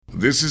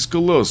This is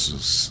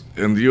Colossus,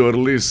 and you are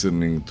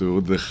listening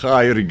to The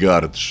High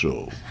Regard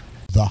Show.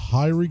 The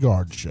High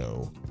Regard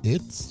Show.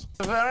 It's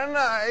very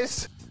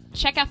nice.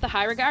 Check out The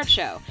High Regard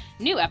Show.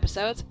 New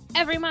episodes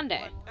every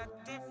Monday.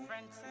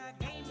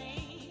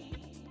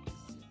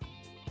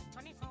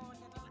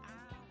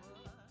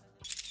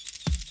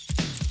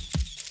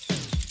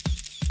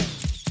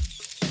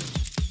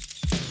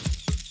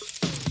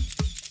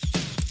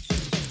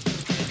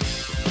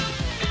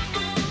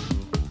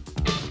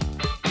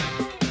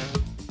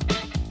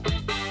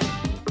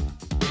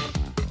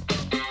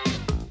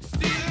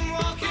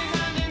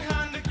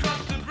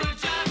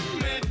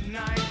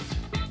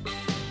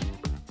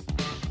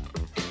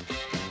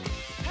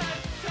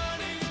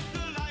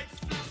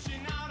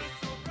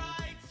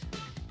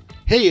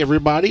 Hey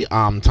everybody,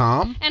 I'm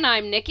Tom. And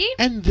I'm Nikki.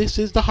 And this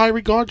is the High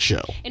Regard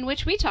Show. In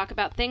which we talk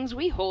about things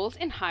we hold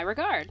in high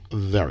regard.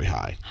 Very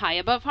high. High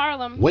above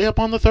Harlem. Way up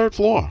on the third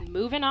floor.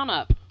 Moving on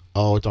up.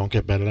 Oh, it don't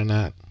get better than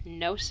that.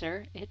 No,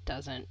 sir, it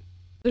doesn't.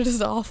 They're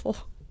just awful.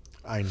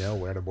 I know,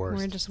 we're the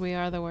worst. We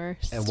are the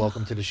worst. And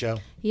welcome to the show.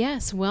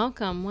 Yes,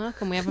 welcome.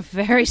 We have a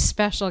very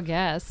special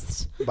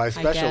guest. By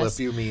special, if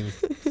you mean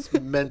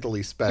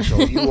mentally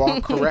special, you are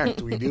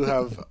correct. We do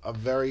have a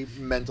very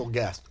mental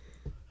guest.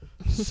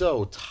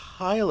 So,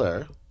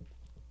 Tyler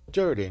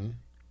Durden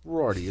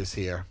Rorty is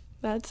here.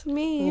 That's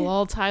me.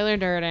 Little Tyler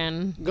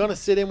Durden. Gonna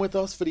sit in with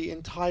us for the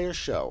entire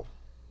show.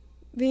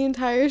 The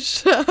entire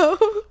show?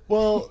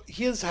 Well,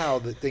 here's how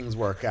the things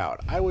work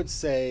out. I would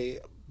say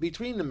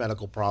between the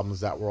medical problems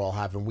that we're all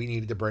having, we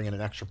needed to bring in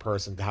an extra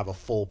person to have a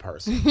full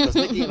person. Because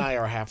Nikki and I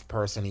are half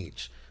person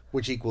each,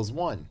 which equals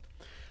one.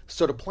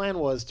 So the plan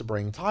was to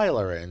bring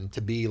Tyler in to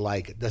be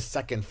like the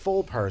second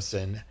full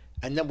person,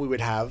 and then we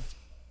would have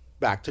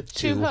back to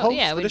two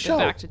hosts for the show.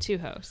 Back to two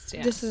hosts.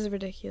 Yeah. This is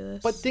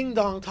ridiculous. But Ding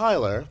Dong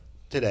Tyler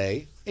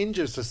today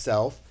injures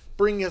herself,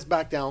 bringing us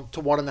back down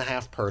to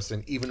 1.5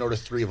 person, even though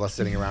there's 3 of us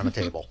sitting around a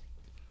table.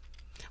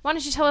 Why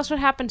don't you tell us what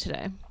happened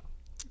today?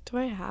 Do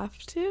I have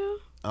to?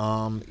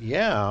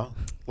 Yeah.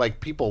 Like,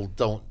 people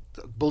don't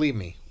believe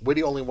me. We're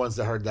the only ones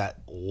that heard that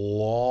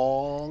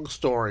long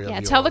story of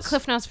yours. Tell the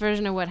Cliff Notes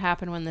version of what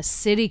happened when the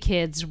city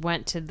kids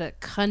went to the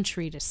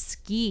country to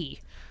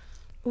ski.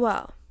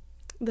 Well,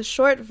 the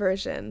short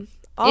version.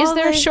 Is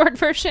there a short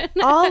version?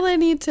 All I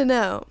need to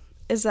know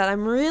is that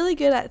I'm really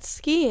good at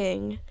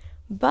skiing,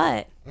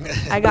 but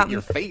I got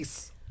your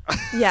face.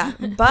 Yeah,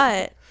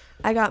 but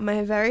I got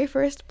my very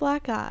first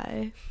black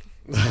eye.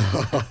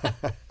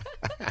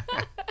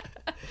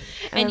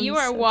 And you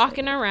are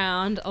walking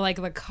around like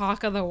the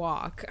cock of the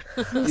walk.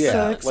 Yeah,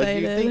 so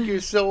excited. Like you think you're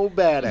so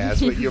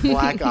badass with your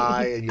black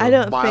eye and your I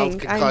don't mild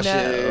think concussion.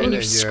 I know. And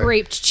your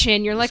scraped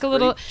chin. You're like a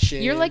little...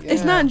 Chin. You're like...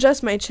 It's not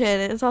just my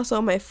chin. It's also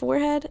on my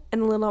forehead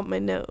and a little on my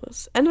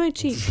nose. And my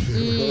cheek.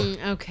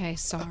 Okay,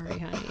 sorry,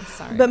 honey.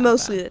 Sorry But about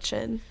mostly that. the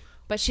chin.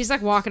 But she's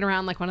like walking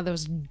around like one of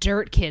those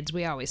dirt kids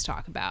we always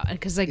talk about.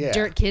 Because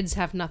dirt kids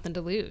have nothing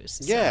to lose.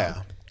 So.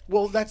 Yeah.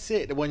 Well, that's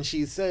it. When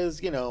she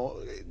says,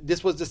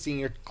 this was the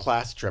senior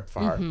class trip for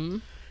her. Mm-hmm.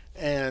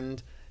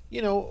 And,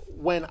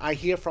 when I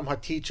hear from her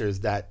teachers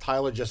that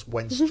Tyler just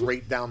went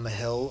straight down the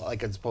hill,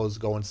 like as opposed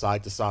to going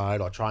side to side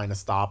or trying to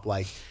stop,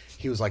 like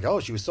he was like, oh,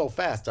 she was so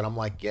fast. And I'm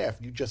like, yeah,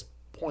 if you just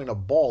point a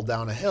ball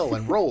down a hill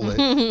and roll it,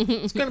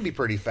 it's going to be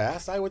pretty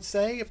fast, I would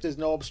say, if there's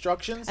no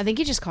obstructions. I think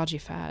he just called you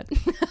fat.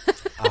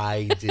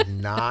 I did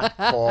not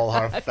call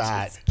her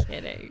fat. Just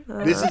kidding.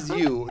 This is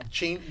you.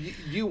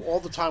 You all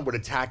the time would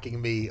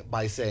attacking me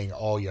by saying,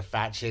 "Oh, you're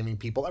fat shaming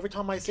people." Every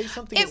time I say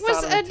something, It it's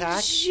was not an a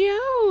attack.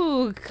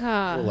 joke.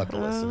 We'll let the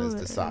listeners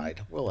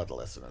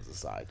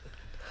decide.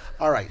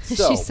 All right.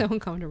 So She's so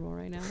uncomfortable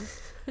right now.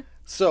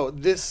 So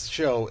this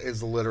show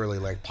is literally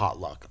like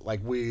potluck. Like,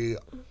 we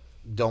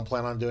don't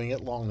plan on doing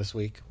it long this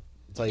week.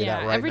 I'll tell you that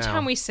right now. Every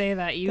time we say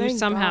that, you Thank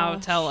somehow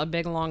gosh. tell a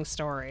big long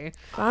story.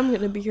 I'm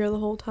going to be here the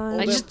whole time.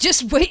 I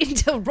just wait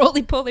until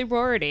Roly Poly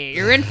Rorty.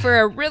 You're in for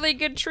a really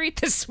good treat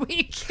this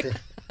week.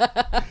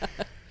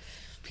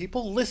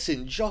 People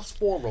listen just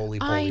for Roly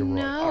Poly I Roy.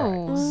 know.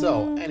 All right.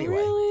 So anyway,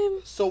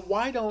 really? so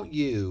why don't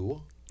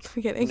you,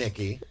 I'm kidding.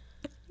 Nikki?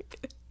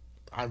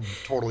 I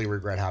totally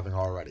regret having her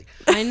already.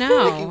 I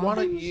know. Nikki, why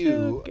don't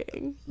you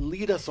joking.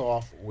 lead us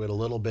off with a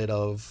little bit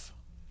of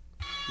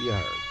You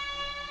Heard?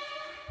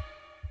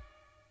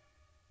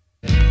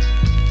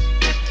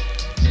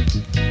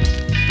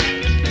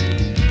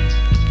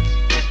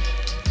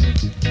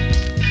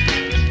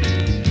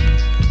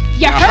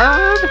 You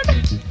heard?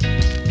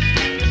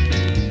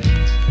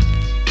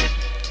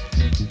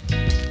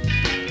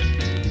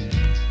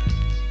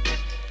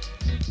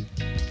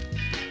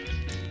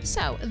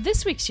 So,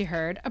 this week's You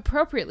Heard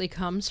appropriately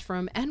comes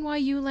from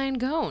NYU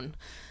Langone,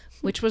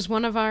 which was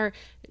one of our,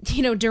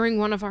 during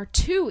one of our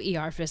 2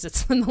 ER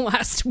visits in the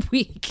last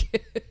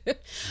week.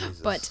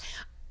 But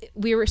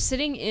we were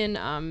sitting in,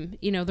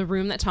 the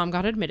room that Tom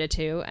got admitted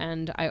to,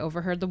 and I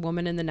overheard the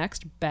woman in the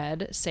next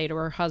bed say to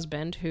her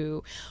husband,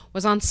 who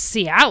was on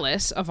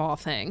Cialis, of all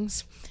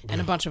things, and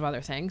a bunch of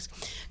other things,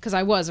 because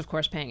I was, of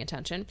course, paying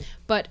attention.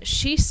 But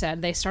she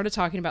said, they started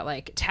talking about,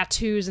 like,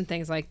 tattoos and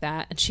things like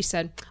that, and she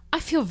said, I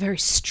feel very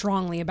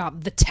strongly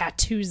about the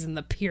tattoos and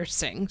the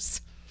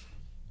piercings.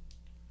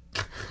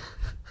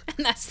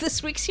 And that's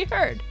this week's You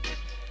Heard.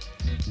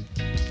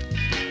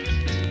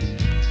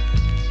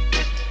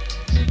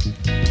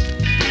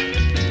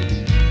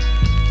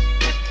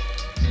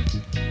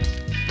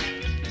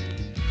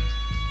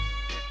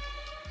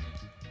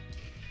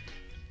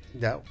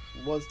 That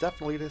was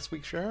definitely this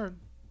week's You Heard.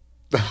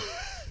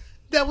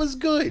 That was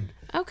good.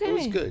 Okay. It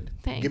was good.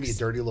 Thanks. Give me a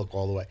dirty look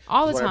all the way.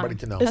 All the Just want time. everybody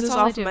to know. Is That's this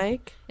all I off do.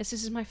 mic? This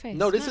is my face.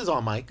 No, this is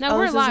on mic. No, Oh,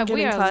 we're this isn't live. We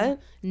getting are. cut?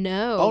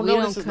 No. Oh, we no,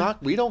 don't this is cut.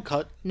 not. We don't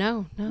cut.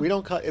 No. We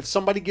don't cut. If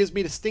somebody gives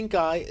me the stink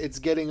eye, it's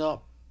getting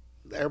up.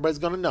 Everybody's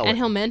going to know And it.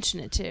 he'll mention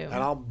it too.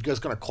 And I'm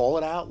just going to call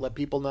it out, let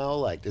people know,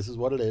 like, this is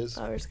what it is.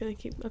 Oh, we're just gonna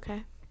keep.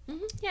 Okay.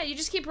 Yeah, you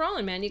just keep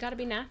rolling, man. You got to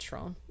be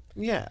natural.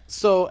 Yeah.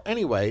 So,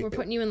 anyway. We're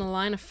putting you in the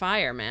line of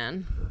fire,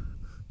 man.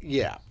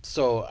 Yeah.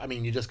 So, I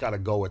mean, you just got to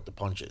go with the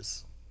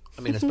punches.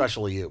 I mean,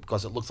 especially you,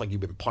 because it looks like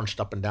you've been punched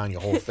up and down your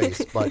whole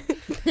face. But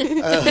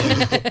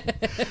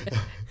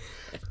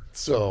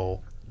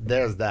so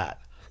there's that.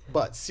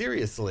 But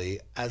seriously,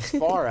 as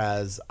far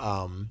as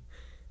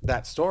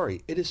that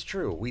story, it is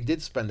true. We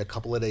did spend a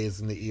couple of days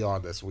in the ER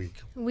this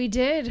week. We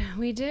did,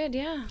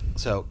 yeah.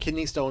 So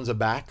kidney stones are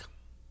back.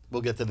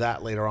 We'll get to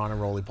that later on in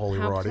Roly Poly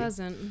How Roddy.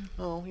 pleasant.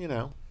 Oh,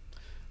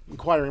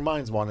 inquiring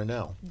minds want to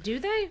know. Do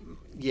they?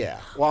 Yeah.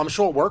 Well, I'm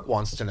sure work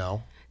wants to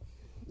know.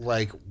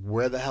 Like,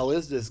 where the hell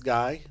is this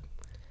guy?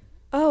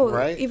 Oh,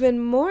 Right? even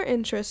more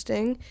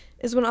interesting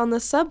is when on the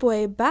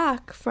subway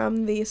back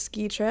from the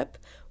ski trip,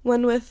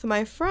 when with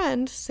my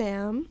friend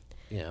Sam,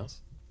 Yes.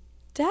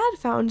 Dad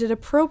found it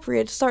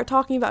appropriate to start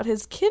talking about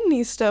his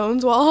kidney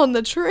stones while on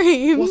the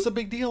train. What's the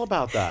big deal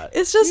about that?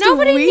 It's just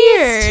Nobody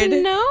weird. needs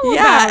to know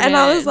Yeah, about and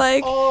I it. was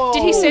like, Oh,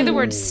 Did he say the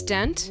word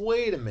stent?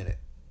 Wait a minute.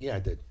 Yeah, I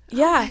did.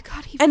 yeah. my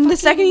God, he and the fucking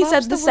second he loves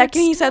said the the word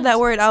second he said that stent.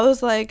 word, I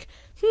was like,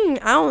 I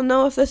don't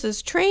know if this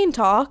is train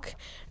talk.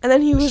 And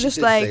then he was She just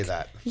did like, say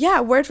that.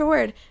 yeah, word for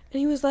word. And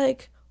he was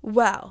like,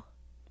 well,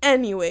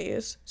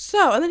 anyways.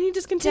 So, and then he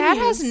just continues. Dad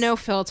has no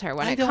filter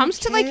when I it don't comes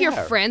to like your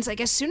care. friends.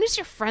 Like as soon as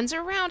your friends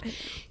are around,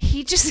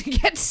 he just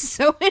gets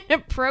so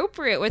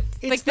inappropriate with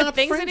It's like the not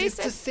things friends, that he it's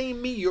the says.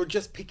 same me. You're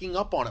just picking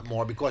up on it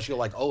more because you're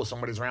like, oh,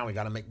 somebody's around. We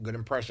got to make a good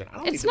impression. I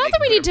don't It's need to not make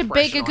that we a need good to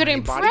make a on good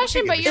anybody.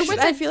 impression, but Give a you're shit.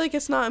 with I feel like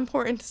it's not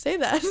important to say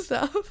that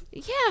stuff.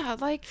 Yeah,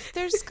 like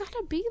there's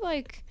gotta be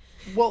like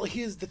Well,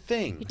 here's the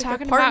thing. you're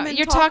talking apartment about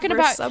you're talk talking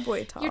versus about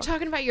subway talk. you're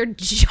talking about your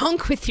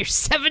junk with your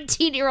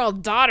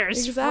 17-year-old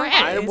daughter's Exactly.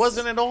 friend. I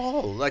wasn't at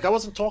all. Like, I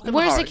wasn't talking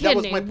Where's hard. the That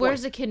was kidney? my point.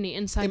 Where's the kidney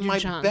inside In your my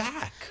junk?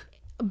 back.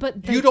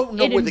 But You don't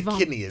know it where the invol-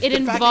 kidney is. It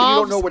The fact that you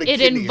involves don't know where the it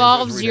kidney is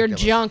involves your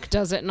ridiculous. junk,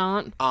 does it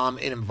not?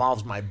 It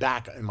involves my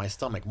back and my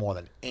stomach more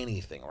than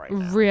anything right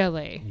now.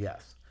 Really?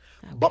 Yes.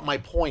 But my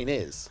point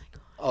is,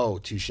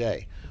 touche.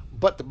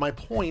 But my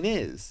point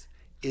is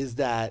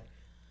that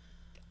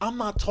I'm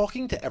not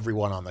talking to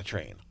everyone on the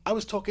train. I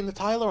was talking to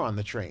Tyler on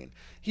the train.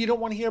 You don't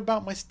want to hear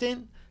about my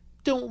stint?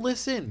 Don't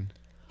listen.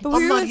 But I'm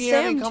we were not with here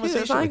having Sam too. It's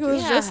conversation not like it with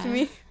was you. just Yeah.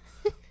 me.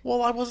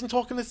 Well, I wasn't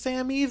talking to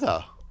Sam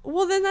either.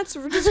 Well, then that's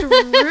just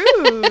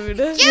rude.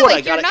 Yeah, What, like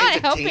I gotta you're not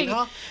entertain helping.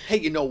 her? Hey,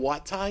 you know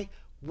what, Ty?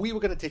 We were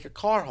going to take a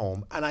car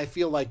home, and I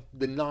feel like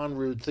the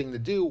non-rude thing to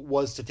do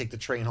was to take the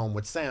train home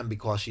with Sam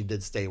because she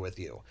did stay with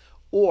you.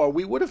 Or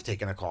we would have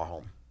taken a car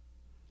home.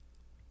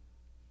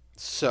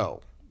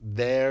 So,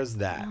 there's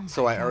that.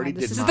 So I already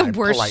did This is my the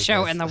worst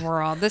show politeness. in the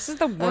world. This is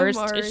the I'm worst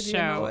already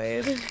show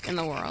annoyed. in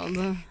the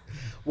world.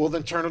 Well,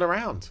 then turn it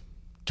around.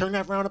 Turn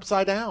that round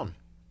upside down.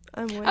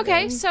 I'm winning.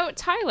 Okay, so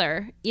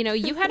Tyler,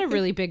 you had a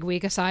really big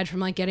week aside from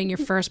like getting your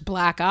first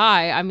black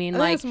eye. I mean, I think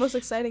like that's the most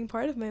exciting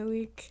part of my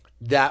week.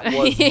 That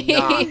was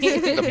not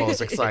the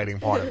most exciting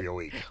part of your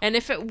week. and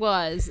if it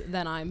was,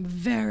 then I'm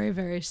very,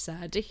 very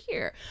sad to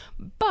hear.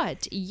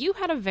 But you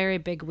had a very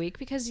big week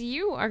because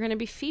you are going to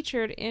be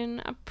featured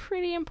in a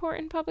pretty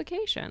important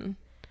publication.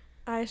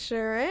 I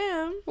sure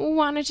am.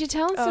 Why don't you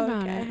tell us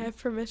about Okay, I it? have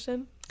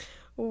permission.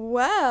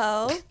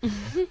 Well,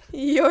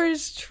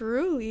 yours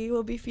truly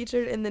will be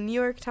featured in the New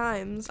York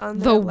Times on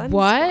their The Lens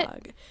what?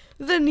 blog.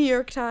 The New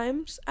York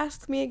Times.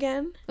 Ask me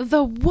again.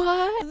 The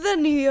what? The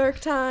New York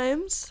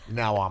Times.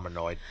 Now I'm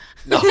annoyed.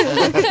 No.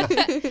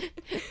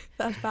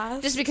 That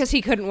fast. Just because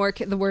he couldn't work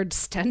the word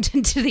stent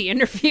into the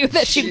interview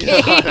that you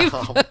Yeah, I gave.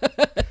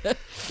 know.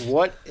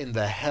 What in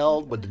the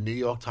hell would the New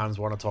York Times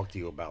want to talk to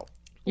you about?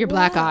 Your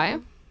black Wow. eye?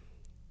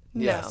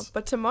 No, Yes.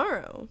 but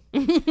tomorrow.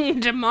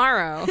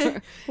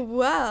 Tomorrow.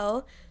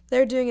 Well,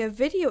 they're doing a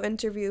video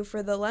interview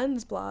for the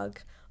Lens blog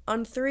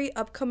on 3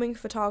 upcoming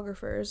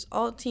photographers,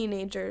 all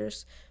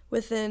teenagers,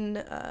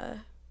 within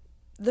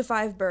The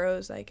 5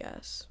 boroughs, I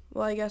guess.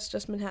 Well, I guess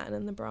just Manhattan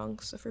and the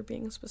Bronx, if we're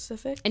being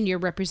specific. And you're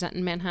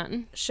representing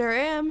Manhattan? Sure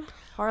am.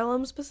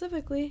 Harlem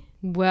specifically.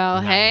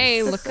 Well, Nice.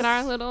 hey, look at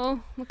our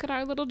little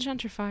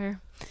gentrifier.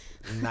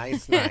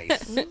 Nice.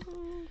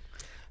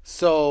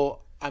 So,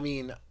 I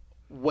mean,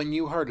 when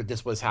you heard that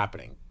this was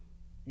happening,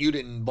 you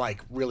didn't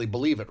like really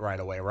believe it right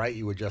away, right?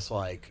 You were just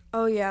like,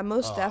 Oh yeah,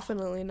 most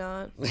definitely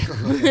not.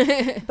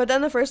 But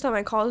then the first time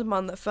I called him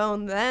on the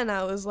phone, then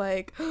I was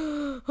like,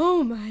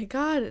 oh my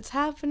god, it's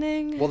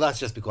happening. well, that's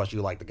just because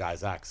you like the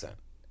guy's accent.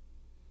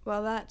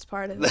 Well, that's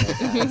part of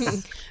it, I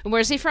guess.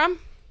 Where's he from?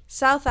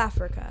 South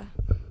Africa.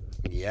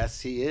 Yes,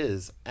 he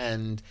is.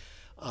 And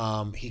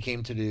he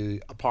came to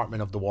the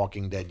apartment of The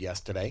Walking Dead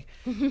yesterday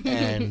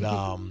and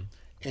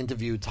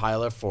interviewed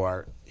Tyler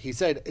for, he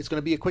said, it's going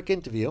to be a quick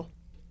interview.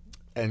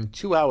 And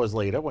 2 hours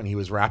later, when he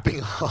was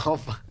wrapping up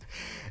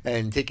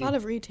and taking... A lot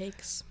of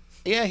retakes.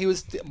 Yeah, he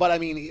was... But, I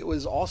mean, it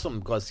was awesome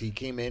because he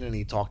came in and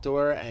he talked to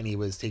her and he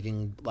was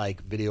taking,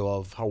 like, video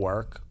of her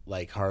work.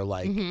 Like, her,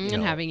 like... you And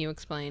know, having you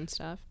explain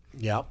stuff.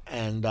 Yep.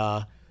 And,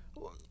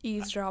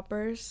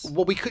 Eavesdroppers.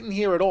 well, we couldn't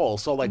hear it all.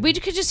 So, like... We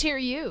could just hear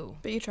you.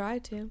 But you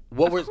tried to.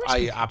 What was... course I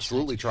we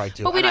absolutely tried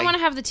to. But we And didn't want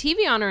to have the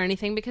TV on or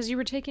anything because you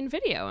were taking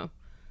video.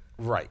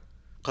 Right.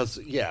 Because,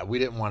 yeah, we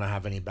didn't want to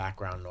have any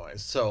background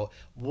noise. So,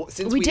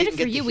 since We did didn't it for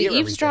get you. to We hear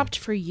eavesdropped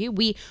for you.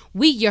 We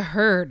you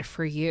heard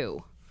for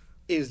you.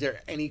 everything, is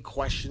there any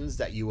questions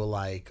that you were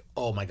like,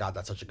 oh my God,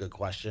 that's such a good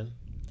question?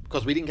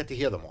 Because we didn't get to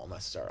hear them all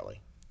necessarily.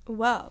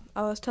 Well,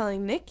 I was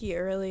telling Nikki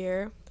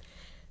earlier,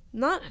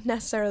 not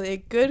necessarily a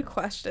good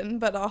question,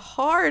 but a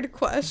hard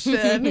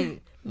question.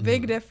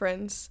 Big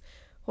difference.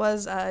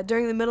 Was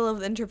during the middle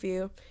of the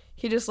interview,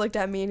 he just looked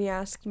at me and he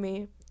asked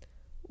me,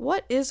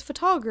 "What is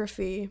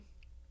photography?"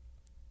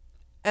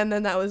 And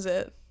then that was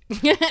it.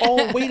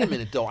 Oh, wait a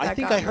minute, though. I That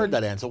think got I heard me.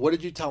 that answer. What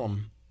did you tell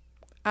him?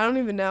 I don't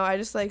even know. I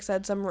just like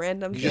said some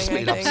random You thing. just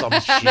made I up think. some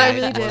shit. No, I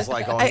really and was did.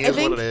 like, oh, I here's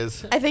think- what it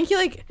is. I think he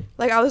like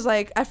I was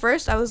like at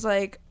first I was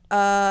like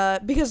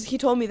because he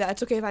told me that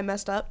it's okay if I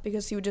messed up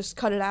because he would just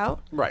cut it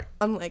out. Right.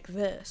 Unlike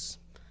this.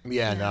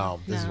 Yeah, no,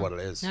 this is No. what it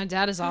is. No,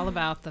 Dad is all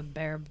about the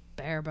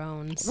bare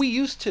bones. We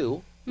used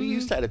to. We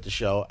used to edit the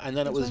show, and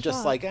then it was what I just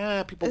thought.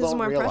 like, people This is don't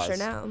more realize. pressure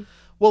now.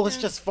 Well, it's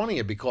just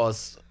funnier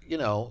because, you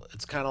know,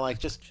 it's kind of like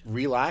just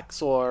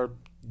relax or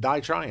die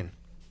trying.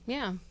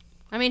 Yeah.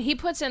 I mean, he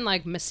puts in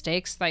like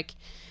mistakes. Like,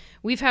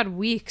 we've had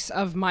weeks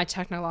of my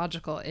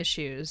technological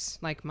issues,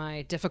 like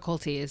my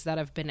difficulties that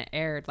have been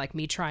aired, like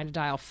me trying to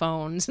dial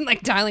phones and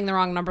like dialing the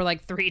wrong number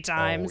like 3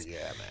 times. Oh, yeah,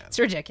 man. It's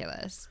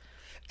ridiculous.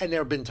 And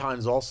there have been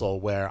times also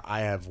where I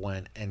have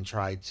went and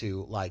tried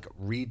to like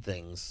read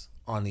things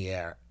on the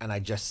air, and I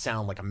just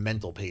sound like a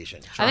mental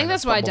patient. I trying think to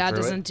that's why fumble Dad through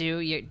it. doesn't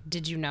do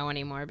Did You Know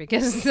anymore,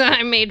 because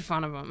I made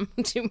fun of him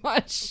too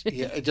much.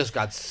 Yeah, it just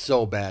got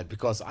so bad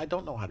because I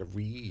don't know how to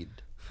read.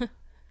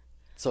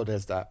 So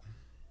there's that.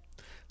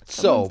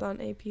 Someone's So,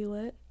 on AP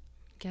Lit.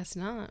 Guess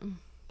not.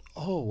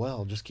 oh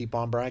well, just keep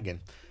on bragging.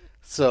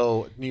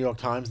 So New York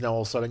Times, now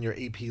all of a sudden you're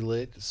AP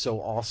Lit,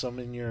 so awesome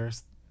in your,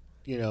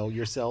 you know,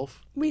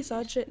 yourself. We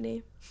saw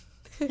Chitney.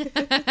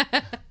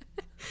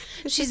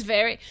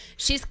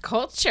 She's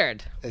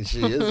cultured. And she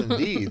is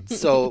indeed.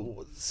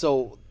 So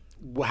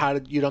how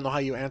did you don't know how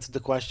you answered the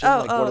question?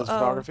 Like what is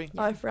photography?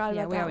 Oh, I forgot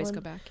Yeah, about we that always one.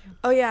 go back. Yeah.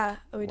 Oh yeah,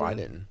 we Well, I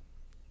did. didn't.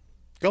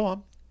 Go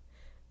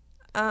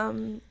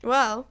on.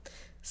 Well,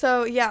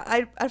 so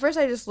yeah, at first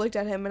I just looked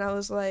at him and I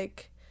was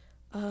like,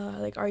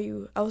 are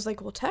you? I was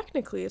like, well,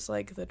 technically it's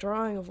like the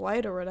drawing of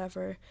light or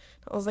whatever.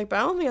 I was like, but I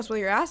don't think that's what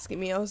you're asking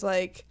me. I was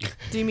like,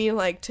 do you mean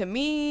like to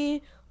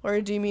me, or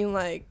do you mean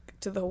like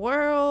to the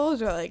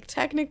world, or like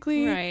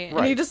technically? Right. And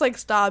he Right. just like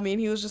stopped me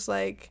and he was just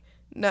like,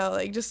 no,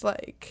 like just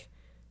like,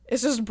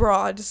 it's just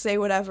broad, just say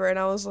whatever. And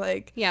I was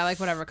like, Yeah, like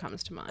whatever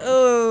comes to mind.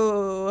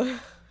 oh.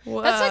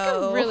 Whoa. That's like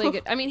a really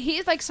good. I mean,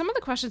 he's like some of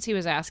the questions he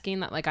was asking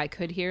that like I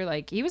could hear.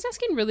 Like he was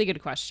asking really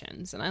good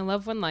questions, and I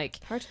love when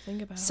like hard to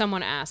think about.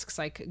 someone asks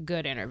like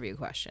good interview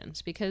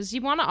questions, because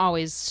you want to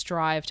always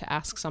strive to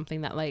ask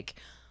something that like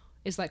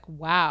is like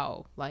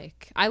wow.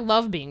 Like I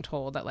love being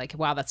told that like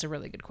wow, that's a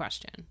really good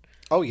question.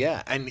 Oh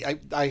yeah, and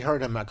I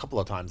heard him a couple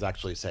of times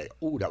actually say,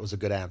 "Ooh, that was a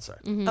good answer."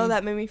 Oh,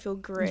 that made me feel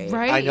great.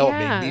 Right? I know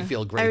Yeah. it made me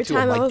feel great Every too.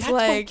 time I'm I like, was "That's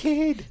my like,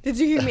 kid." Did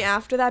you hear me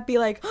after that be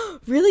like, oh,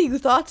 really? You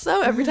thought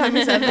so? Every time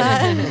you said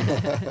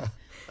that.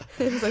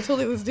 Because I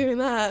totally was doing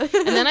that.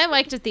 And then I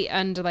liked at the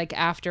end, like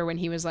after when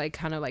he was like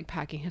kind of like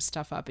packing his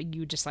stuff up, and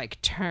you just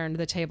like turned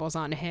the tables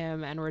on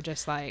him and were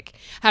just like,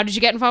 how did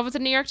you get involved with the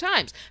New York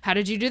Times? How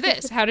did you do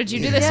this? How did you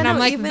do this? Yeah, And I'm no,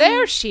 like, even-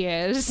 there she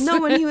is.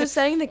 No, when he was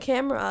setting the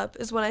camera up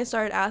is when I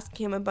started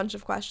asking him a bunch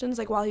of questions,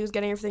 like while he was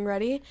getting everything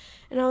ready.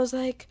 And I was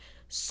like,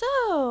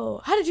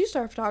 so how did you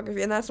start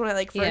photography? And that's when I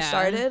like first Yeah.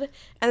 started.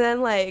 And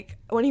then like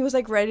when he was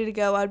like ready to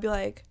go, I'd be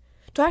like,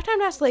 do I have time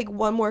to ask like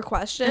one more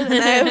question? And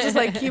then I was just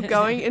like, keep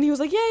going. And he was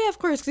like, yeah, of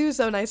course, because he was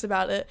so nice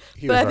about it.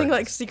 But I think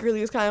like secretly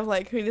he was kind of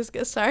like, can we just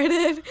get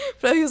started?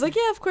 But he was like,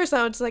 yeah, of course.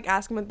 I would just like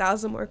ask him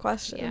 1,000 more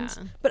questions.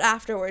 Yeah. But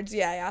afterwards,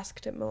 I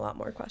asked him a lot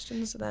more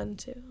questions then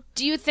too.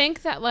 Do you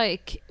think that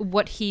like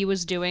what he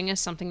was doing is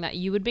something that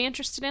you would be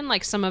interested in?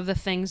 Like some of the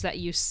things that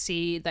you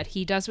see that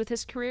he does with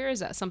his career,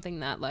 is that something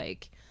that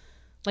like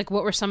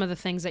what were some of the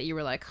things that you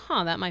were like,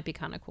 that might be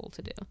kind of cool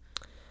to do?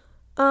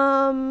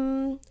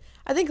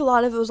 I think a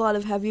lot of it was a lot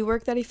of heavy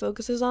work that he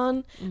focuses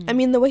on. I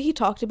mean, the way he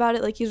talked about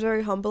it, like he's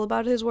very humble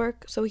about his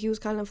work. So he was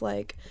kind of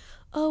like,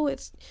 oh,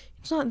 it's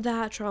not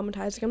that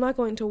traumatizing. I'm not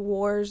going to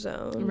war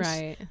zones.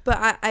 Right. But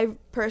I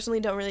personally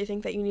don't really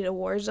think that you need a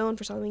war zone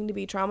for something to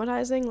be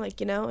traumatizing.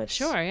 Like, it's...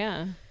 Sure,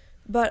 yeah.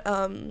 But,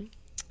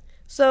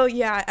 so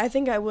yeah, I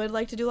think I would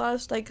like to do a lot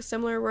of like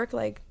similar work,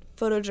 like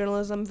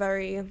photojournalism,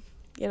 very,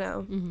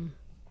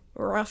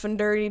 rough and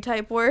dirty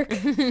type work,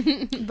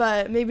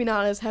 but maybe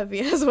not as heavy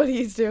as what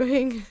he's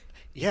doing.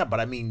 Yeah, but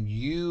I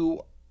mean,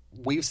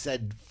 we've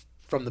said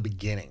from the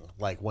beginning,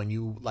 like when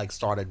you like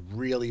started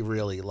really,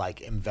 really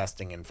like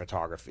investing in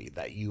photography,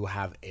 that you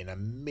have an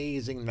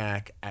amazing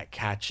knack at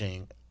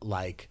catching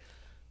like,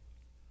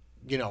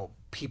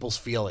 people's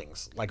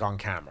feelings like on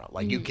camera.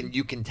 Like you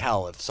can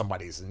tell if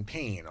somebody's in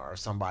pain or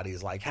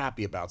somebody's like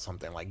happy about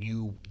something. Like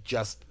you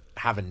just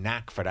have a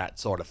knack for that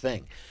sort of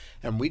thing.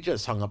 And we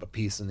just hung up a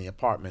piece in the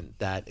apartment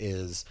that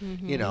is,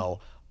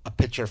 a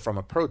picture from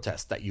a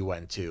protest that you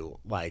went to,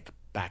 like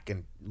back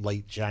in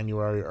late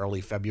January,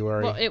 early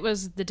February. Well, it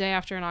was the day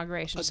after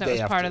inauguration, so it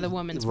was part of the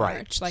Women's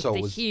March, like so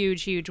the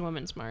huge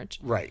Women's March.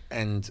 Right.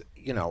 And,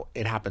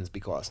 it happens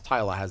because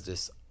Tyler has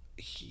this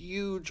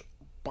huge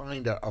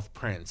binder of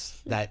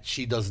prints that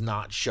she does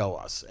not show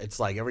us. It's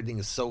like everything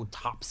is so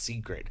top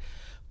secret.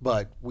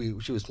 But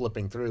she was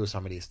flipping through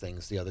some of these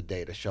things the other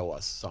day to show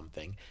us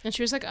something. And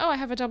she was like, oh, I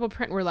have a double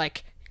print. We're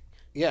like...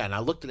 Yeah, and I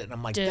looked at it and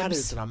I'm like, that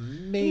is an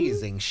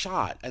amazing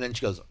shot. And then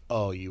she goes,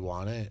 oh, you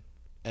want it?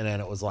 And then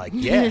it was like,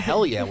 yeah,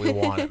 hell yeah, we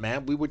want it,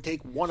 man. We would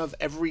take one of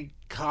every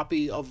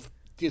copy of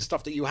the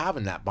stuff that you have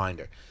in that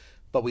binder.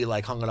 But we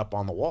like hung it up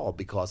on the wall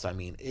because, I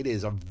mean, it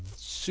is a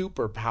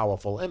super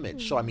powerful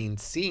image. So, I mean,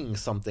 seeing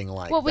something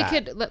like that... Well, we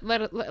could...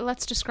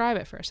 Let's describe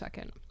it for a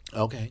second.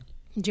 Okay.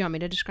 Do you want me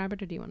to describe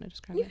it, or do you want to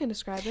describe it? You can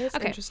describe it. It's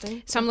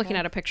interesting. So I'm looking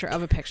at a picture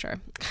of a picture.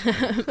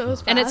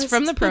 And it's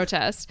from the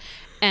protest.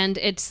 And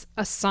it's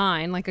a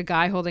sign, like a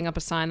guy holding up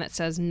a sign that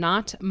says,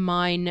 not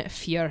mein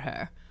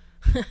Führer.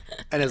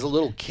 And there's a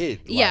little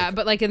kid. Yeah,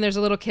 but like, and there's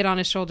a little kid on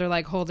his shoulder,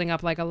 like holding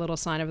up like a little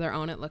sign of their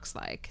own, it looks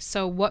like.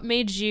 So what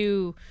made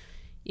you,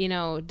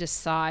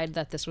 decide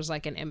that this was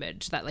like an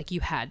image that like you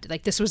had,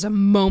 like this was a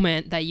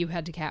moment that you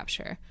had to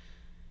capture?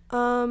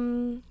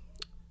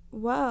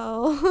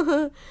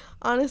 Well,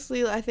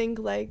 honestly, I think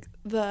like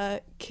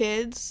the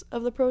kids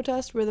of the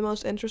protest were the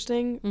most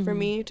interesting for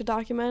me to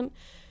document.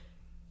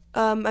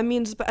 I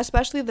mean,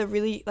 especially the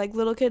really like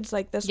little kids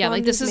like this one. Yeah,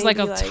 like this is like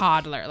a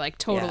toddler, like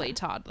totally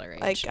toddler age.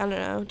 Like, I don't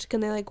know,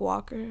 can they like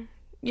walk or...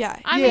 Yeah.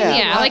 I mean,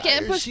 yeah, like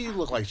it was... She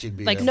looked like she'd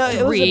be like no,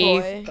 it was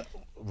a boy.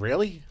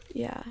 Really?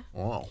 Yeah.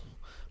 Oh,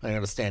 I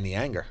understand the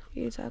anger.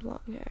 He's had long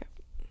hair.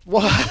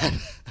 What?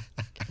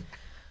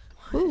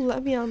 Who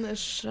let me on this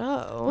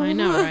show? I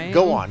know, right?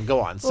 Go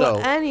on. So,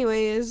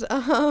 anyways,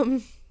 no,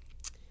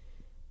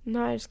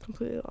 I just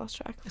completely lost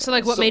track. So,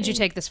 like, what made you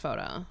take this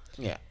photo?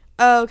 Yeah.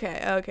 Okay.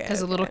 As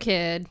a little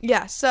kid.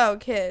 Yeah. So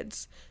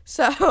kids.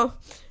 So,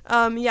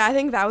 yeah, I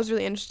think that was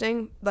really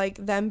interesting.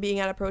 Like them being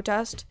at a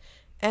protest,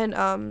 and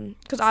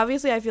because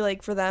obviously I feel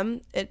like for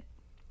them it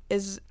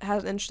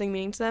has an interesting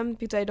meaning to them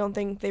because I don't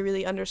think they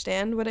really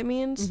understand what it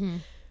means.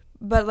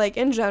 But like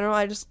in general,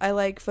 I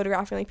like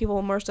photographing like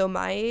people more so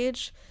my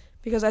age.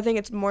 Because I think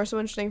it's more so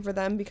interesting for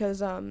them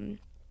because,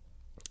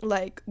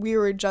 like, we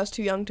were just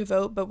too young to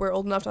vote, but we're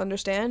old enough to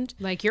understand.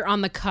 Like, you're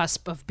on the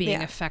cusp of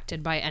being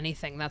affected by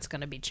anything that's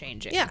going to be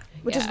changing. Yeah,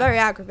 which is very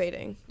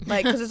aggravating.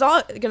 Like, because it's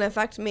all going to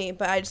affect me,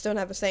 but I just don't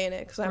have a say in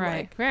it because I'm,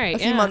 a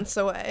few months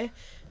away.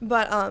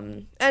 But,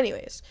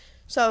 anyways,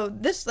 so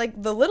this,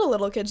 like, the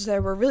little kids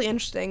there were really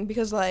interesting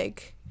because,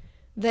 like,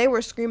 they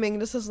were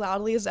screaming just as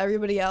loudly as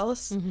everybody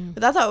else.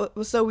 But I thought it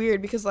was so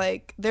weird because,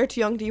 like, they're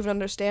too young to even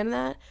understand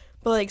that.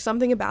 But, like,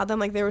 something about them,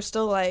 like, they were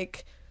still,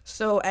 like,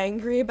 so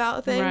angry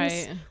about things.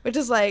 Right. Which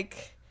is,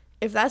 like,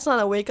 if that's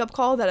not a wake-up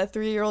call that a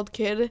 3-year-old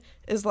kid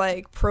is,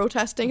 like,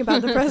 protesting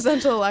about the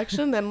presidential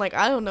election, then, like,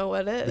 I don't know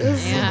what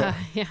is. Yeah,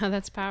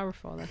 that's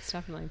powerful. That's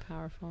definitely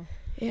powerful.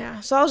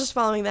 Yeah, so I was just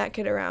following that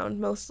kid around,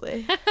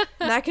 mostly.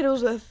 And that kid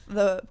was with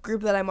the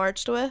group that I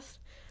marched with.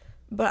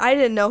 But I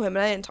didn't know him,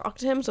 and I didn't talk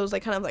to him, so it was,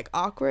 like, kind of, like,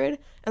 awkward.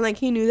 And, like,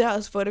 he knew that I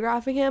was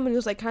photographing him, and he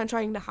was, like, kind of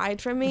trying to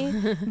hide from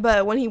me.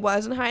 But when he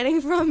wasn't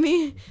hiding from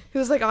me, he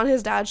was, like, on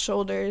his dad's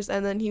shoulders,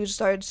 and then he just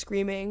started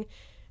screaming.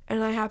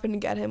 And I happened to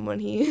get him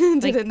when he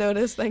didn't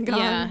notice, thank God.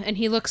 Yeah, and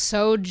he looked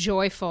so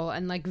joyful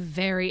and, like,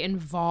 very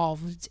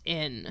involved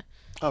in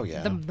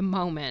the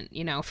moment,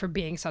 for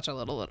being such a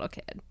little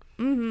kid.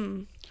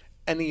 And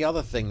the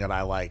other thing that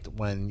I liked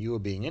when you were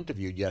being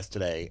interviewed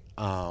yesterday,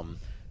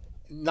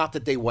 not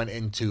that they went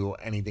into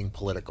anything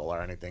political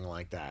or anything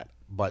like that,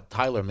 but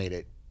Tyler made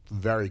it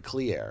very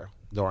clear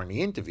during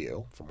the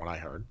interview, from what I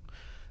heard,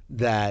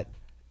 that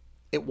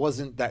it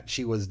wasn't that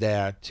she was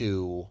there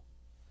to,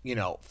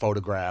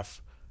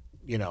 photograph,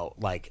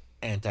 like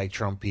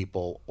anti-Trump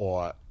people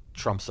or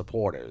Trump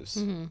supporters.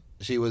 Mm-hmm.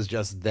 She was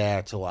just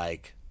there to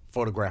like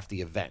photograph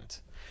the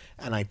event.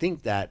 And I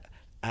think that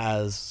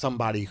as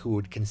somebody who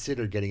would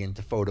consider getting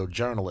into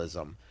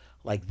photojournalism,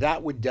 like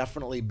that would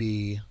definitely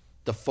be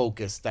the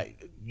focus that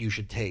you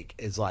should take,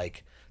 is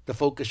like the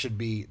focus should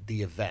be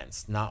the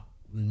events, not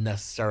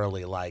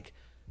necessarily like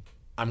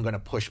I'm going to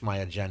push my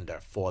agenda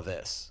for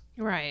this.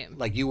 Right.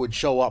 Like you would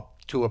show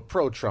up to a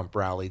pro-Trump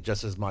rally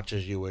just as much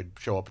as you would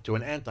show up to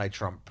an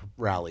anti-Trump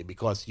rally,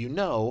 because you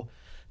know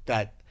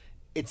that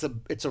it's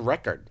a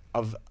record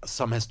of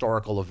some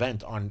historical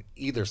event on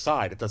either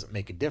side. It doesn't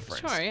make a difference.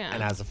 Sure, yeah.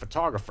 And as a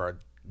photographer,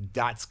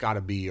 that's got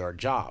to be your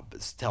job,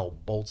 is tell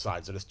both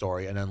sides of the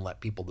story and then let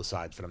people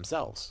decide for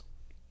themselves.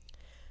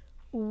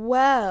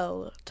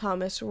 Well,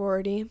 Thomas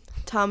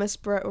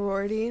Brett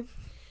Rorty.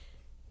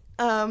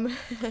 Well,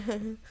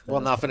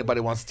 now if anybody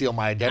wants to steal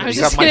my identity, I was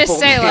you just have my gonna full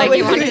say, name. like, Wait,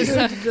 you want do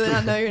to- they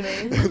not know your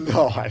name?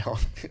 No, I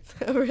don't.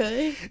 Oh,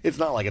 really? It's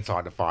not like it's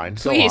hard to find.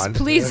 Go Please, on.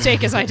 please take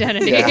his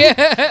identity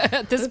Yeah.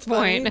 at this That's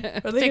point. funny.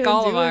 What are they Take gonna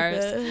all do of with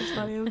ours. it? It's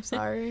funny. I'm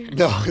sorry.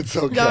 No, it's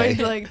okay. Going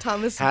to like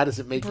Thomas. How does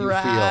it make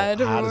Brad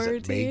you feel? How does it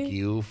Rorty? make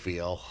you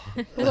feel?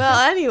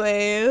 Well,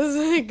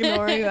 anyways,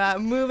 ignoring that,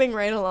 moving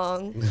right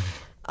along.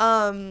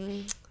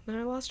 Then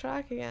I lost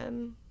track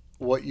again.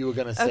 What you were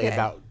gonna say Okay.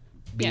 about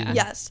being Yeah.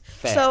 Yes.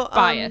 fair. So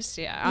Biased,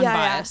 yeah,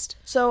 unbiased.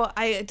 So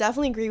I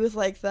definitely agree with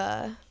like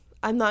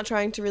I'm not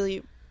trying to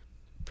really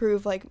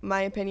prove like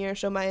my opinion or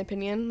show my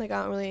opinion. Like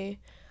I don't really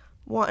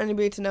want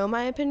anybody to know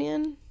my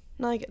opinion.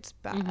 Not like it's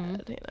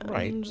bad, you know.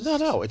 Right. I'm just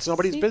No, it's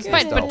nobody's secret.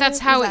 business. But though. that's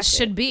how it Exactly.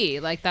 should be.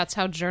 Like that's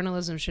how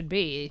journalism should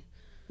be.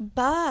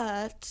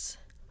 But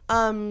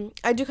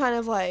I do kind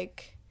of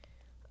like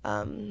what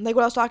I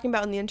was talking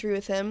about in the interview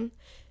with him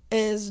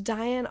is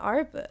Diane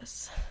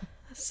Arbus,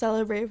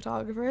 celebrity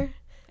photographer.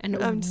 And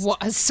I'm just-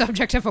 a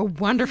subject of a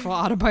wonderful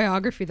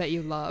autobiography that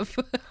you love.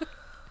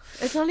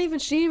 It's not even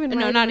she even No,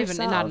 wrote not it even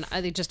herself.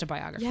 I think just a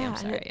biography. Yeah, I'm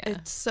sorry. Yeah.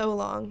 it's so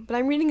long. But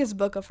I'm reading his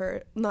book of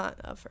her, not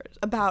of hers,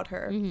 about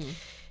her. Mm-hmm.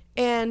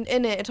 And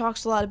in it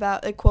talks a lot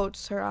about, it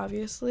quotes her,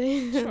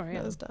 obviously. Sure, yeah.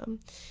 That was dumb.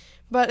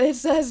 But it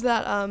says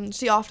that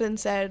she often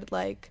said,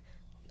 like,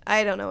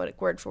 I don't know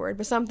what word for word,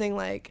 but something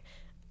like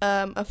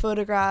a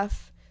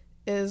photograph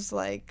is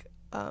like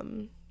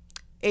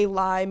a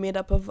lie made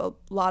up of a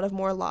lot of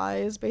more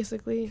lies,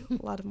 basically.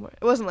 A lot of more.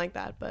 It wasn't like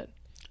that, but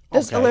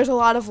there's a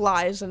lot of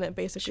lies in it,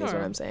 basically, is what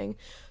Sure. I'm saying.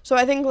 So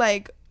I think,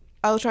 like,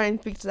 I was trying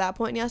to speak to that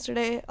point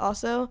yesterday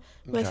also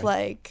with, Okay.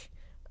 like,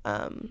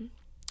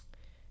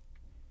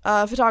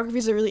 photography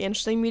is a really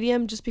interesting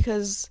medium just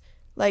because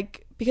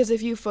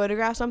if you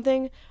photograph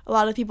something, a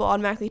lot of people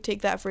automatically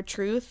take that for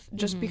truth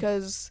just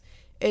because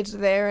it's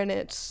there and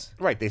it's,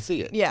 Right, they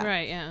see it. yeah.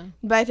 Right, yeah.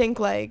 But I think,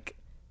 like,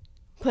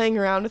 playing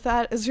around with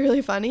that is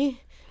really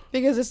funny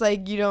because it's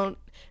like it's not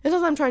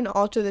that I'm trying to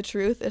alter the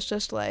truth. It's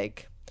just,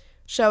 like,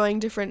 showing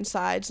different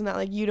sides and that,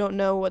 like, you don't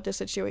know what the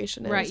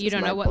situation is. Right, you is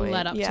don't my know what point.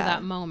 led up to Yeah.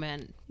 that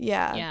moment.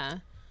 Yeah. Yeah.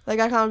 Like,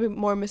 I kind of be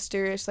more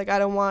mysterious. Like, I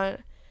don't want...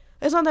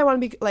 It's not that I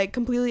want to be, like,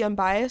 completely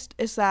unbiased.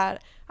 It's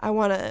that I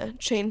want to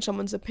change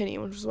someone's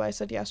opinion, which is what I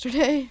said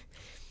yesterday.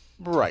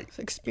 Right. It's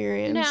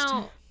experienced.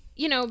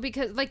 Now,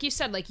 because like you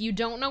said, like you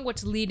don't know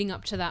what's leading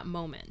up to that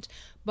moment.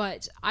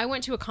 But I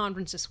went to a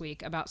conference this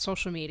week about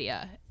social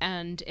media,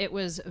 and it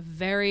was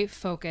very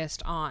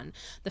focused on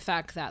the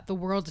fact that the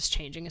world is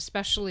changing,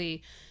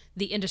 especially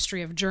the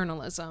industry of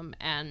journalism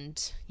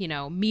and,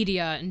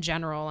 media in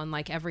general and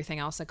like everything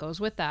else that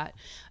goes with that.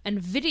 And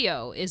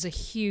video is a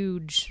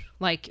huge,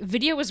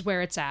 video is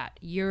where it's at.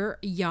 You're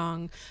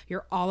young,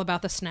 you're all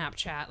about the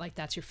Snapchat, like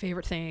that's your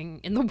favorite thing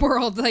in the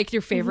world, like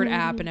your favorite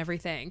app and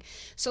everything.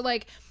 So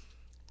like,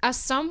 as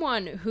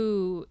someone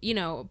who,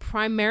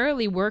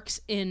 primarily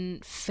works in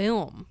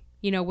film,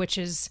 which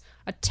is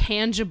a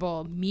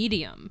tangible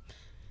medium,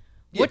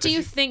 Yeah, what do 'cause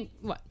you think?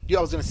 What? Yeah,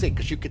 I was going to say,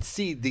 because you could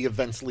see the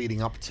events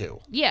leading up to.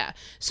 Yeah.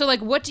 So, like,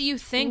 what do you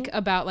think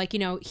about, like,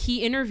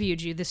 he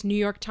interviewed you, this New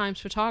York Times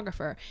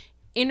photographer,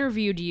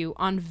 interviewed you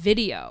on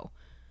video.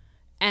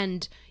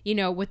 And,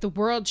 with the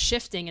world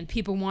shifting and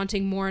people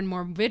wanting more and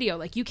more video,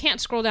 like, you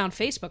can't scroll down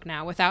Facebook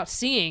now without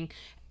seeing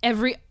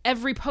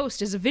every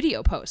post is a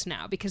video post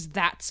now because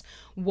that's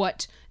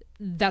what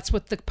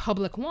the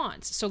public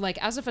wants. So, like,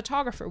 as a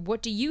photographer,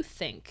 what do you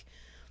think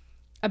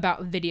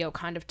about video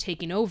kind of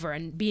taking over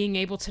and being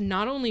able to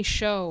not only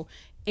show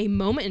a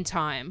moment in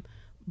time,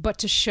 but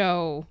to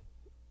show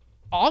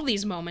all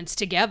these moments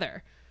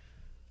together?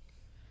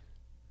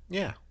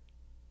 Yeah.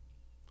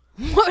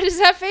 What is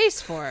that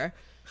face for?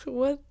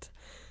 What?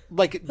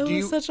 Like, That do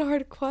you... was such a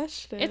hard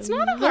question. It's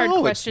not a hard No,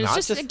 it's question.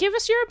 It's not. just give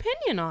us your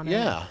opinion on it.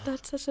 Yeah.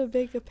 That's such a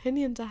big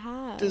opinion to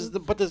have.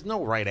 But there's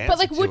no right answer But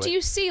like, to what it. do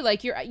you see?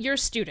 Like, you're a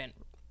student.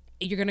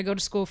 You're going to go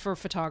to school for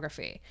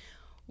photography.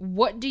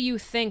 what do you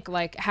think,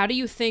 like, how do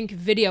you think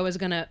video is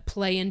going to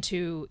play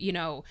into, you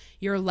know,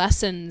 your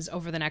lessons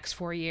over the next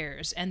 4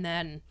 years and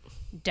then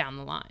down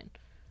the line?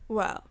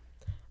 Well,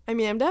 I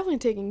mean, I'm definitely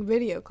taking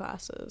video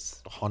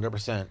classes.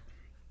 100%.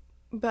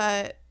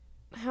 But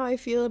how I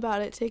feel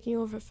about it taking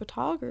over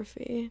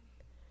photography.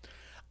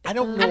 I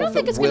don't know. I don't if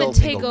think it it's going will to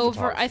take over.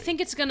 photography. I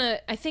think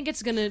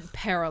it's going to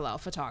parallel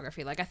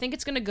photography. Like, I think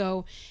it's going to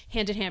go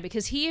hand in hand,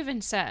 because he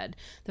even said,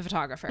 the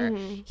photographer,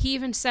 he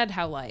even said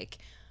how, like,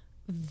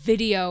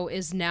 video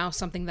is now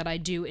something that I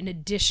do in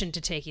addition to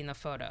taking the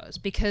photos,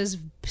 because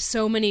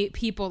so many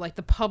people, like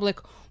the public,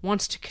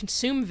 wants to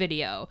consume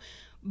video,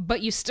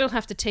 but you still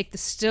have to take the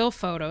still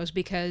photos,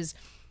 because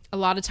a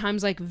lot of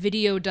times, like,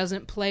 video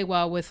doesn't play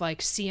well with, like,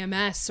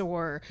 CMS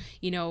or,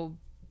 you know,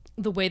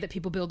 the way that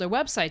people build their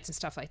websites and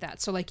stuff like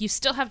that. So, like, you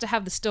still have to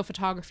have the still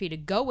photography to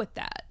go with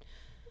that.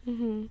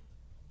 Did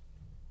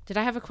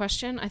I have a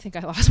question? I think I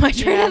lost my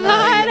train of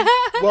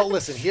thought. Well,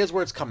 listen, here's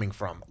where it's coming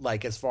from.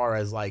 Like, as far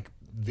as, like,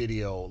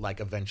 video, like,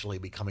 eventually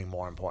becoming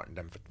more important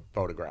than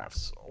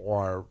photographs,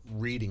 or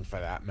reading for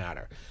that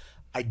matter.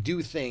 I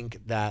do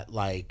think that,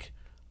 like,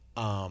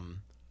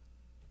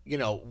 you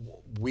know,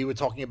 we were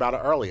talking about it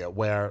earlier,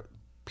 where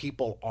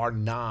people are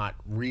not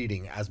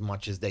reading as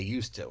much as they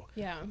used to.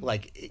 Yeah.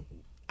 Like,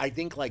 I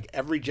think, like,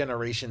 every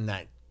generation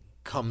that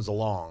comes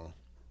along,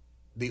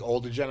 the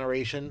older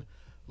generation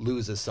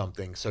loses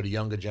something so the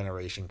younger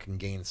generation can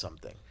gain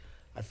something.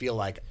 I feel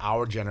like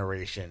our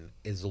generation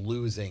is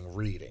losing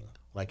reading.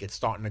 Like, it's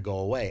starting to go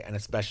away, and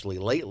especially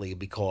lately,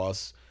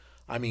 because,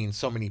 I mean,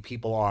 so many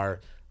people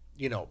are,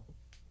 you know,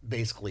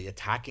 basically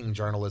attacking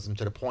journalism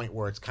to the point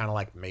where it's kind of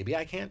like, maybe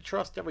I can't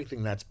trust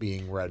everything that's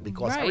being read,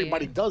 because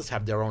everybody does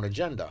have their own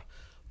agenda.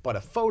 But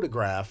a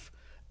photograph,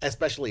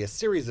 especially a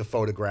series of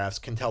photographs,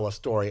 can tell a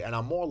story, and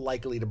I'm more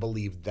likely to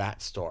believe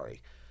that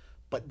story.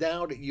 But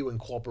now that you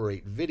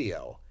incorporate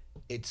video,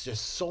 it's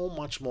just so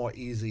much more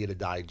easier to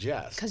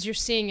digest. Because you're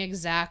seeing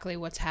exactly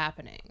what's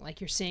happening. Like,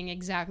 you're seeing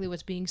exactly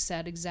what's being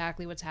said,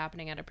 exactly what's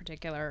happening at a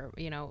particular,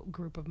 you know,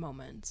 group of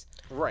moments.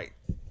 Right.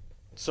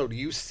 So do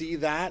you see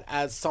that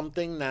as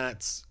something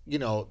that's, you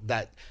know,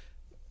 that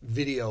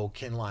video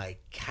can, like,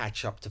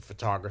 catch up to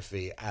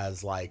photography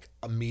as, like,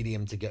 a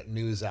medium to get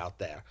news out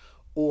there?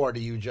 Or do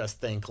you just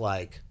think,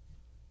 like,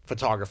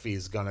 photography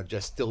is going to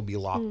just still be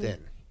locked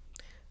in?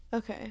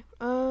 Okay.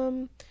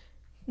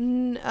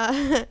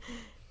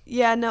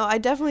 Yeah, no, I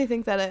definitely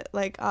think that it,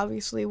 like,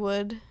 obviously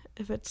would,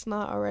 if it's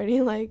not already,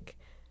 like,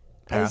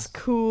 as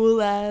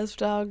cool as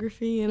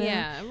photography, you know?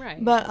 Yeah,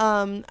 right. But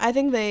I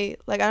think I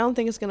don't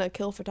think it's gonna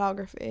kill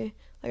photography.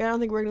 Like, I don't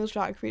think we're gonna lose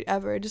photography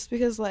ever, just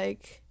because,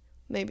 like,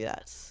 maybe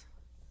that's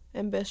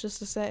ambitious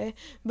to say,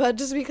 but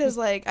just because,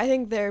 like, I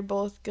think they're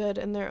both good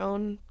in their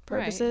own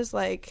purposes.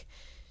 Right. Like,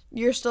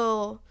 you're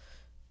still,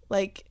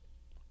 like,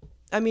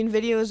 I mean,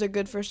 videos are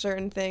good for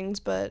certain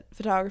things, but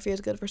photography is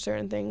good for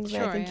certain things.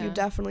 Sure, and I think you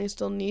definitely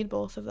still need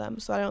both of them.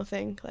 So I don't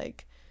think,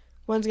 like,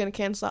 one's gonna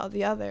cancel out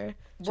the other.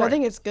 So I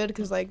think it's good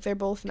because, like, they're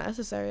both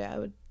necessary. I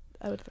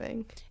would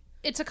think.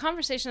 It's a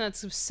conversation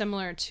that's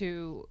similar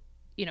to,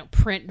 you know,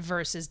 print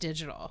versus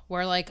digital,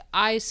 where, like,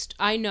 I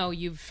know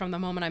you've, from the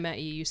moment I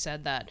met you, you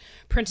said that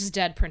print is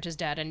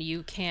dead, and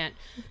you can't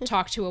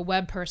talk to a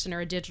web person or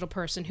a digital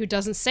person who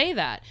doesn't say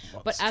that.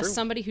 Well, but as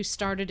somebody who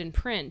started in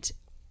print,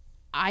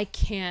 I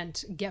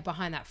can't get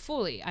behind that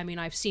fully. I mean,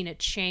 I've seen it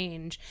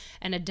change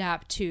and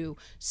adapt to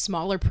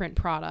smaller print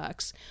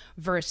products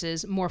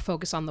versus more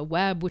focus on the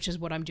web, which is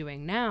what I'm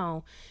doing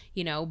now,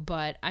 you know,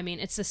 but I mean,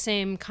 it's the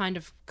same kind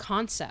of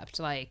concept.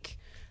 Like,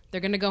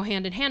 they're going to go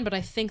hand in hand, but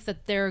I think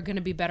that they're going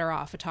to be better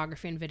off.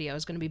 Photography and video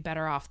is going to be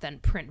better off than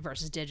print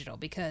versus digital,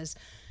 because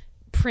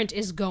print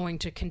is going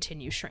to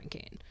continue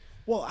shrinking.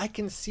 Well, I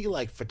can see,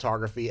 like,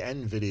 photography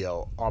and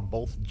video are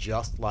both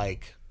just,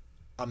 like,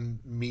 a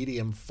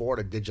medium for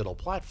the digital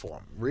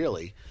platform,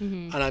 really.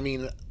 And I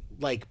mean,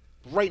 like,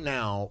 right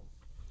now,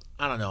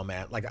 I don't know,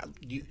 man.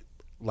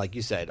 Like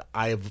you said,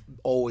 I've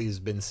always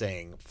been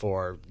saying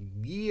for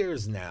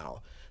years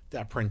now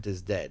that print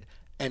is dead,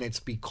 and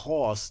it's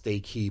because they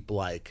keep,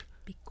 like,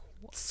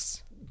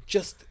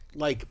 just,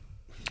 like,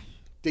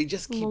 they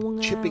just keep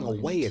chipping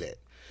away at it.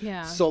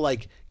 Yeah. So,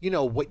 like, you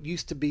know, what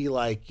used to be,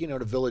 like, you know,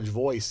 the Village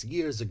Voice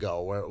years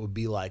ago, where it would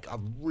be, like, a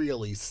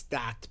really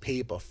stacked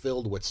paper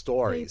filled with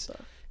stories,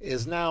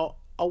 is now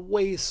a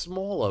way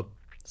smaller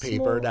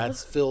paper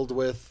that's filled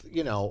with,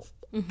 you know,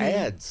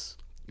 ads.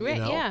 You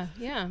know?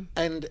 Yeah.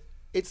 And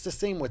it's the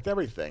same with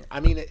everything. I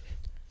mean,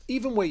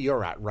 even where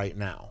you're at right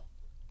now,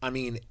 I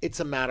mean, it's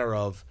a matter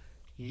of,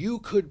 you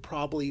could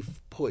probably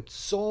put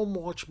so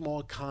much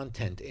more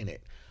content in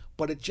it,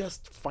 but it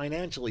just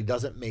financially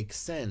doesn't make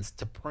sense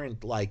to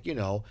print, like, you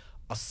know,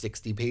 a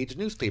 60-page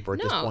newspaper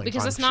at this point.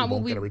 Because that's not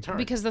what we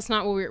because that's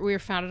not what we were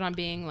founded on,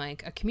 being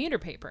like a commuter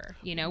paper,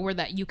 you know, where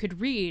that you could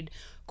read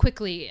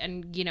quickly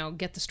and,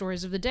 get the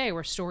stories of the day,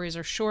 where stories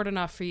are short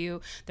enough for you.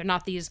 They're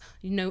not these,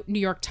 New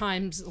York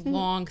Times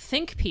long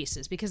think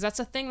pieces, because that's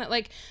a thing that,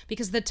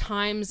 because the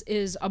Times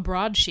is a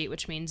broadsheet,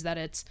 which means that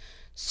it's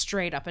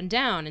straight up and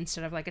down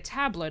instead of like a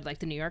tabloid like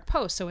the New York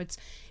Post. So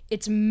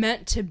it's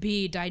meant to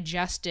be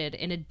digested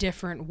in a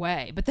different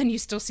way. But then you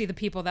still see the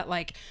people that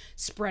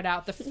spread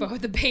out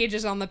the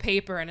pages on the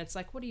paper, and it's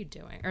like, what are you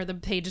doing? Or the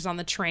pages on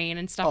the train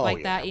and stuff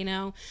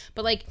that,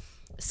 But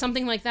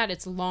something like that,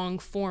 it's long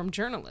form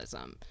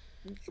journalism.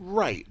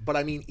 Right. But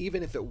I mean,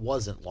 even if it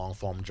wasn't long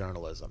form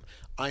journalism,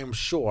 I am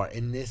sure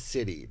in this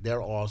city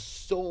there are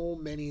so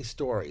many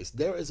stories.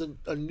 There is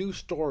a new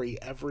story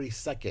every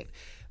second.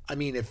 I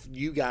mean, if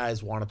you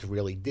guys wanted to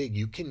really dig,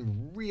 you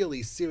can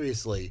really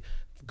seriously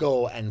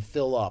go and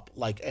fill up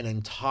an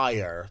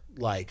entire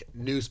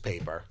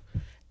newspaper,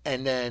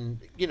 and then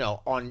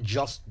on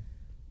just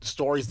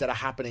stories that are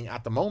happening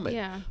at the moment.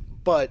 Yeah.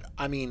 But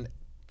I mean,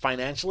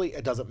 financially,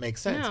 it doesn't make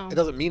sense. No. It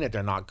doesn't mean that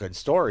they're not good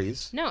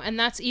stories. No, and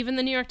that's even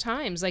the New York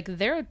Times.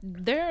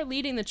 They're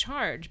leading the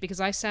charge, because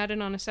I sat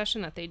in on a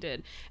session that they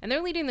did, and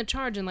they're leading the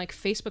charge in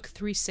Facebook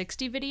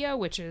 360 video,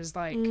 which is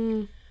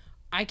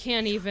I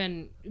can't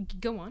even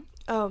go on.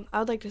 Oh, I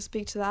would like to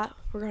speak to that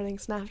regarding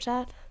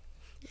Snapchat.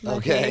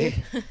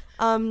 Okay.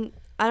 I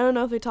don't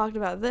know if we talked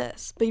about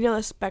this, but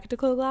the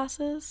spectacle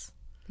glasses?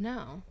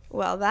 No.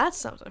 Well, that's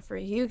something for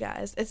you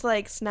guys. It's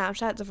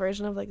Snapchat's a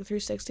version of the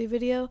 360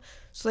 video.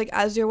 So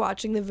as you're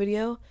watching the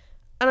video,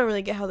 I don't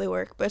really get how they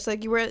work, but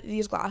it's you wear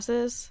these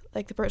glasses,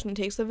 the person who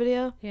takes the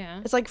video.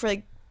 Yeah. It's for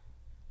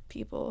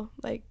people,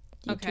 YouTubers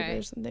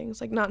Okay. and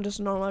things, not just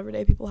normal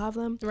everyday people have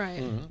them.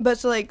 Right. Mm-hmm. But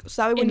so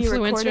when you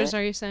record Influencers, it,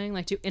 are you saying?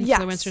 Do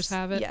influencers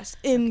have it? Yes,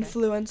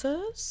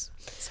 influencers.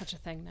 It's such a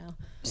thing now.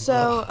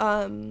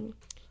 So,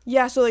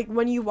 yeah, so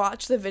when you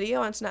watch the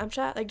video on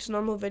Snapchat, just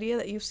normal video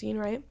that you've seen,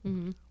 right?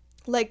 Mm-hmm.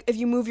 If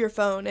you move your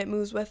phone, it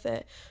moves with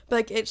it.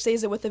 But it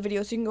stays it with the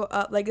video, so you can go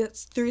up,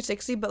 it's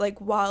 360,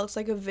 but while it's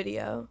a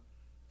video.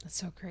 That's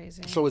so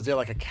crazy. So is there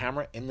a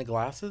camera in the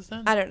glasses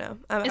then? I don't know.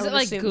 Is I it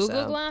would assume Google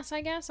so. Glass,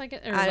 I guess? Or I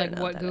don't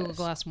know what what that Google is.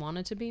 Glass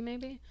wanted to be,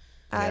 maybe?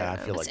 Yeah, I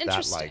don't feel know. like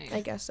That's that interesting.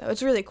 I guess so.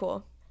 It's really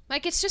cool.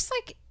 It's just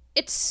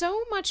it's so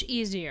much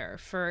easier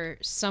for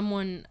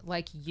someone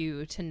like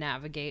you to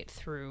navigate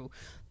through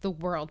the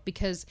world,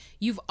 because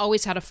you've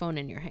always had a phone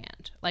in your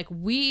hand.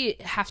 We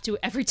have to,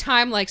 every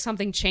time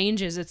something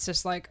changes, it's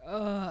just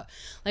ugh.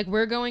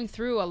 We're going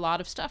through a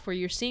lot of stuff where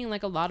you're seeing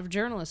a lot of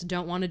journalists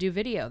don't want to do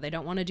video, they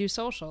don't want to do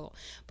social,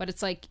 but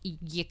it's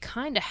you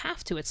kind of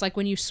have to. It's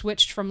when you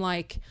switched from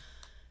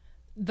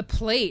the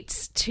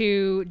plates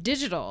to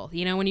digital,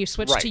 when you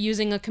switch Right. to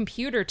using a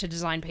computer to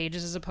design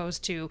pages as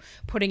opposed to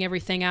putting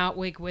everything out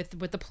with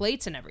the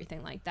plates and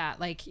everything like that.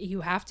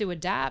 You have to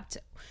adapt.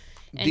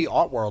 The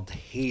art world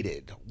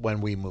hated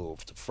when we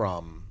moved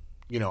from,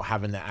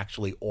 having to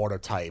actually order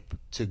type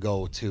to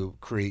go to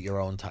create your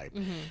own type.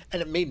 Mm-hmm.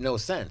 And it made no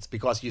sense,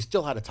 because you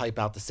still had to type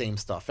out the same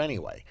stuff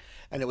anyway.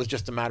 And it was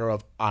just a matter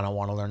of, I don't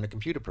want to learn the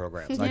computer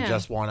programs. I Yeah.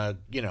 just want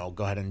to,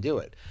 go ahead and do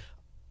it.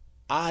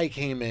 I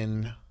came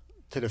in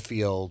to the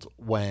field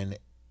when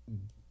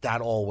that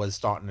all was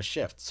starting to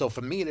shift. So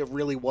for me, it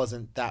really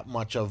wasn't that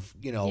much of,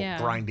 Yeah.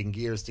 grinding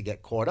gears to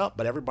get caught up.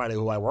 But everybody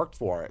who I worked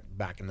for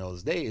back in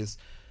those days,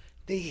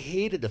 they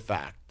hated the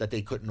fact that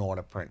they couldn't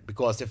order print,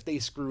 because if they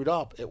screwed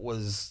up, it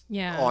was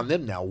Yeah. on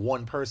them now.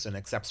 One person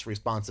accepts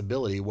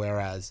responsibility,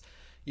 whereas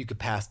you could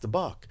pass the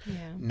buck.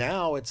 Yeah.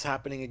 Now it's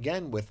happening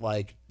again with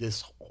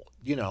this,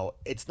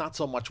 it's not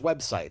so much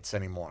websites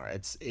anymore.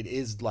 It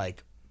is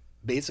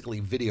basically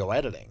video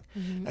editing.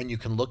 Mm-hmm. And you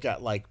can look at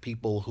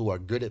people who are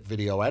good at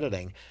video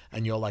editing,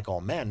 and you're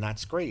oh man,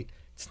 that's great.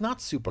 It's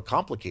not super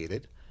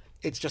complicated.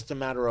 It's just a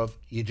matter of,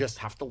 you just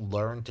have to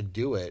learn to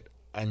do it,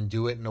 and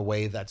do it in a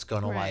way that's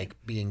going to Right.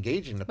 be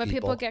engaging to But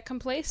people. people get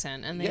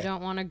complacent and they Yeah.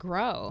 don't want to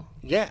grow.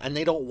 Yeah, and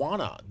they don't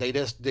wanna. They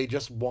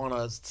just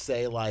wanna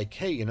say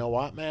hey, you know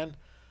what, man?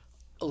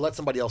 Let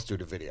somebody else do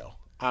the video.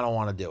 I don't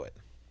want to do it.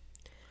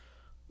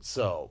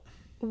 So,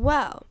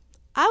 Well,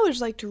 I would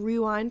just like to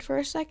rewind for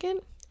a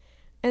second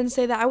and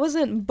say that I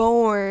wasn't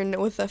born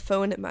with a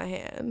phone in my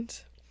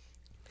hand.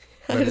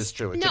 that is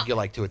true. It No. took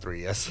you 2 or 3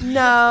 years.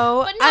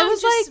 No, But no, I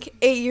was just-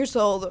 8 years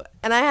old,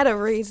 and I had a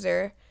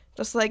razor,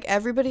 just like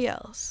everybody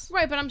else.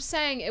 Right, but I'm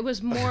saying it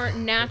was more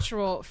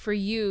natural for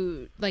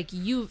you.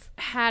 You've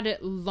had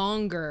it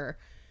longer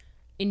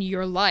in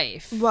your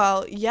life.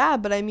 Well, yeah,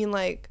 but I mean,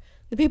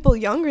 the people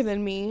younger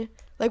than me,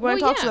 when Well, I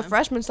talk to yeah. the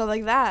freshmen, stuff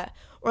like that,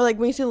 or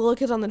when you see the little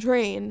kids on the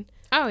train,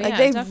 Oh, yeah,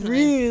 they definitely.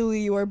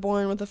 really were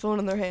born with a phone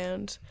in their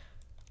hand.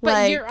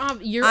 But you're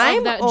of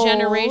I'm that old,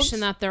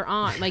 generation that they're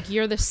on.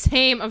 You're the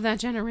same of that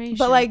generation.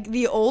 But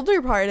the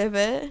older part of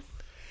it,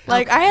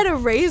 I had a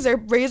razor.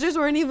 Razors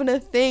weren't even a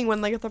thing when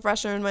the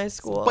freshmen in my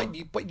school.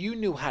 But you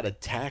knew how to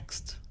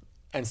text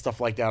and stuff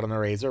like that on the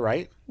razor,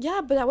 right?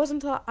 Yeah, but that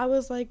wasn't until I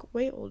was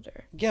way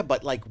older. Yeah,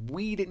 but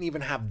we didn't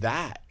even have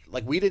that.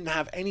 We didn't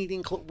have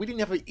anything. We didn't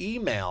have an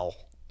email.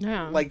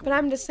 yeah. But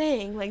I'm just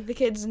saying, the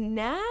kids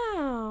now.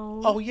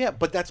 Oh yeah,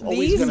 but that's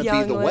always These going to be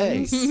young the way.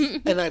 ones.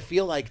 And I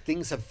feel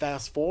things have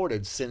fast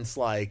forwarded since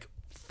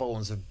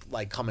smartphones have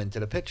like come into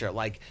the picture.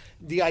 Like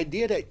the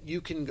idea that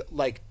you can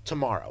like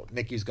tomorrow,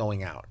 Nikki's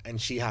going out and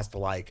she has to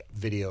like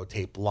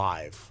videotape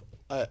live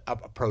a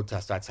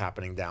protest that's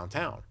happening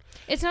downtown.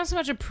 It's not so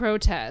much a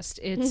protest.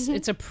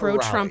 It's a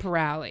pro-Trump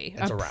rally.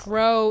 It's a rally.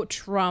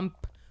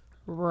 Pro-Trump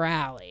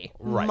rally.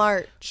 Right.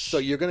 March. So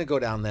you're going to go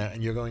down there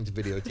and you're going to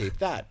videotape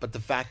that. But the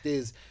fact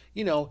is,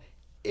 you know,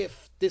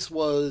 if this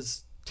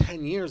was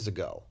 10 years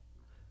ago,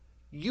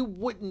 you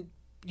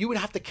would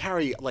have to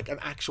carry like an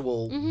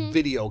actual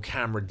video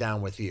camera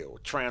down with you,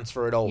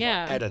 transfer it over,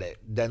 edit it,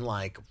 then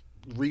like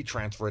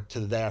retransfer it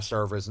to their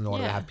servers in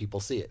order to have people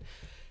see it.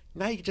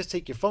 Now you can just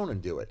take your phone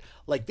and do it.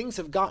 Like things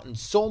have gotten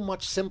so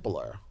much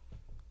simpler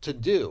to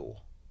do,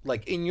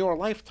 like in your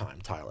lifetime,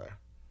 Tyler,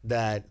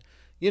 that,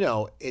 you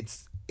know,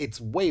 it's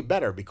way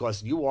better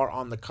because you are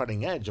on the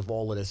cutting edge of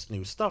all of this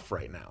new stuff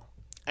right now.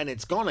 And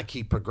it's going to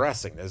keep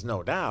progressing, there's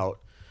no doubt.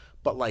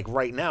 But like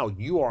right now,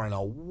 you are in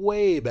a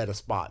way better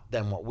spot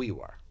than what we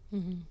were. I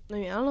mean,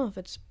 I don't know if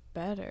it's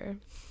better.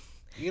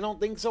 You don't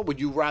think so? Would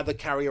you rather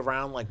carry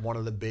around like one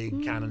of the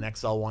big Canon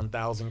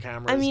XL1000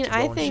 cameras? I mean, to go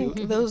I and think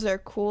shoot? those are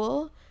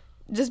cool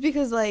just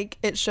because, like,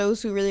 it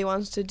shows who really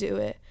wants to do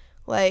it.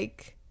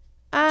 Like,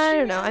 I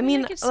don't know. I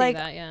mean, could see like,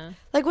 that, yeah.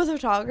 like with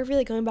photography,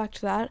 like going back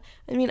to that,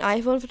 I mean,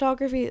 iPhone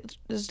photography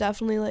is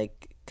definitely,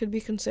 like, could be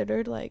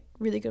considered, like,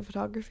 really good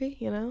photography,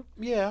 you know?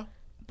 Yeah.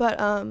 But,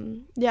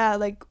 yeah,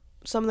 like,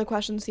 some of the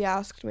questions he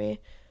asked me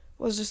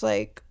was just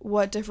like,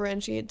 what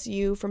differentiates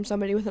you from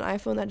somebody with an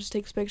iPhone that just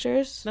takes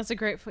pictures? That's a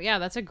great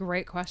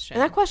question.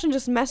 And that question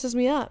just messes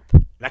me up.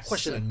 That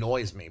question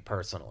annoys me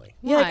personally.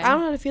 Yeah, like, Why? I don't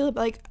know how to feel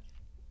about, like,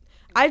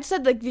 I'd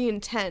said, like, the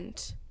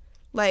intent,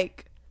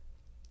 like,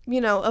 you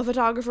know, a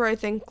photographer, I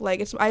think, like,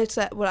 I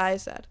said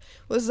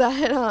was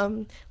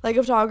that, like,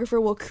 a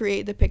photographer will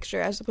create the picture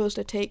as opposed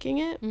to taking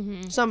it.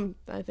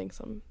 I think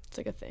it's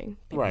like a thing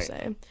people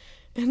say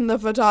in the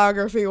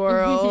photography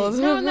world.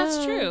 No, and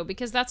that's true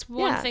because that's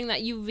one Yeah. thing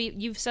that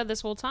you've said this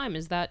whole time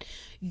is that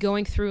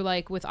going through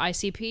like with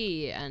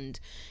ICP and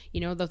you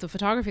know the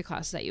photography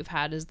classes that you've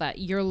had is that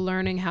you're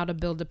learning how to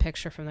build a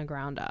picture from the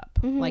ground up,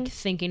 like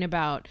thinking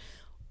about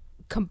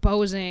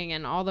composing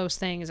and all those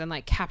things and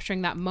like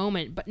capturing that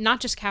moment, but not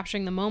just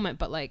capturing the moment,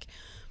 but like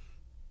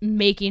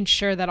making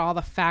sure that all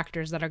the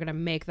factors that are going to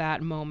make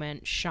that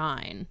moment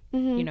shine,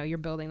 you know, you're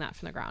building that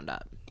from the ground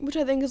up. Which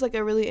I think is, like,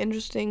 a really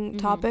interesting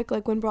topic.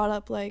 Like, when brought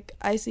up, like,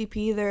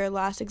 ICP, their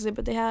last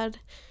exhibit they had,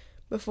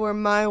 before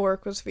my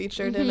work was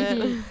featured in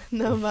it.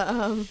 No,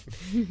 but,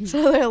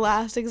 so their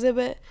last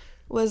exhibit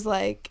was,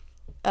 like,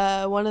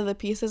 one of the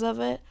pieces of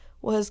it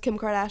was Kim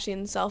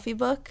Kardashian's selfie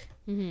book.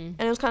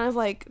 And it was kind of,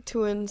 like,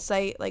 to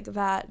incite, like,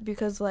 that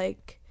because,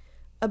 like,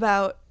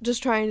 about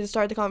just trying to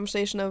start the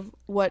conversation of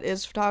what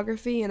is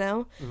photography, you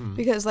know?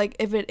 Because, like,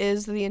 if it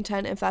is the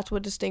intent, if that's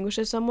what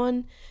distinguishes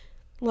someone,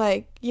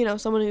 like, you know,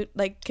 someone who,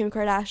 like Kim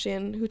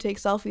Kardashian, who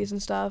takes selfies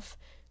and stuff,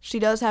 she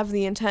does have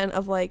the intent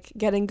of, like,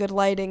 getting good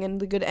lighting and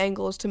the good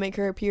angles to make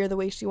her appear the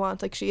way she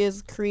wants. Like, she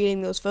is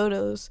creating those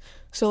photos.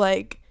 So,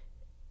 like,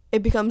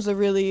 it becomes a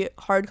really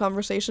hard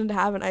conversation to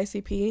have in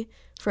ICP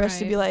for us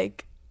to be,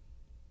 like,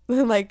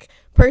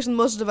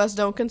 most of us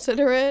don't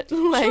consider it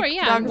like Sure,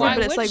 yeah, photography, why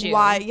but it's would like you?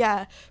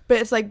 why, but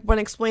it's like when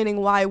explaining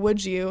why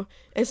would you,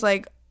 it's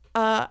like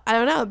I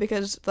don't know,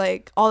 because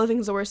like all the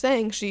things that we're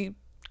saying she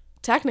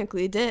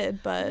technically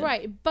did, but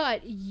Right,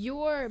 but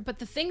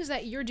the things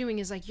that you're doing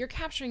is like you're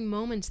capturing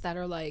moments that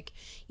are like,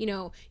 you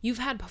know, you've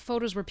had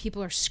photos where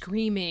people are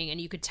screaming and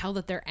you could tell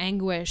that they're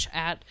anguish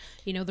at,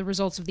 you know, the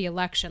results of the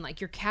election. Like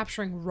you're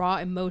capturing raw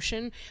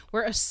emotion,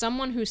 whereas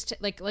someone who's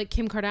like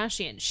Kim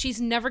Kardashian, she's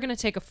never going to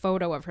take a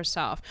photo of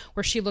herself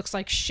where she looks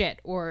like shit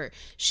or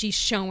she's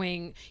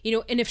showing, you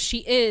know, and if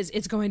she is,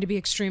 it's going to be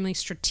extremely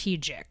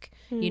strategic.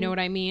 You know what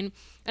I mean?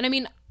 And I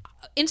mean,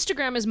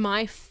 Instagram is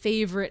my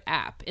favorite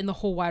app in the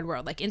whole wide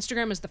world. Like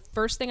Instagram is the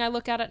first thing I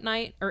look at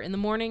night or in the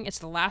morning. It's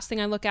the last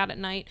thing I look at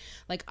night.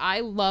 Like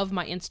I love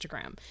my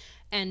Instagram.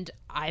 And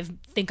I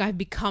think I've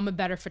become a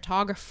better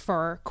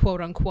photographer, quote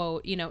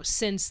unquote, you know,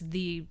 since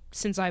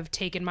I've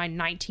taken my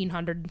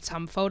 1900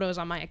 some photos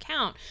on my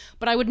account.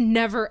 But I would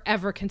never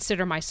ever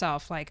consider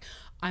myself like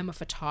I'm a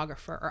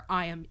photographer or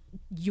I am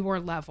your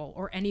level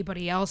or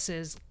anybody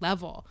else's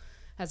level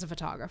as a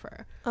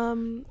photographer.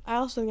 I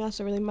also think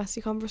that's a really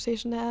messy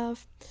conversation to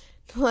have,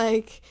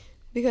 like,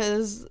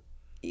 because,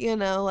 you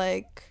know,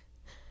 like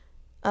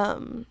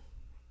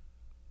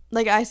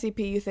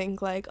ICP, you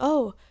think like,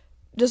 oh,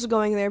 just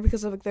going there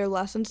because of like their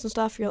lessons and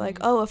stuff, you're like,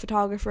 oh, a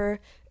photographer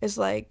is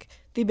like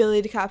the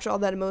ability to capture all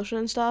that emotion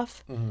and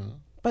stuff.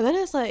 But then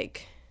it's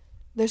like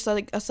there's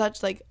like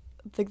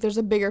there's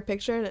a bigger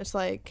picture, and it's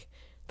like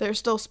there's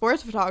still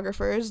sports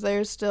photographers,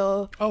 there's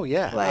still like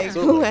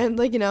absolutely. and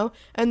like, you know,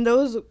 and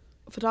those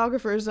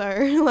photographers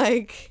are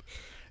like,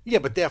 yeah,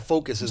 but their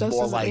focus is just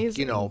more as like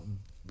amazing. you know,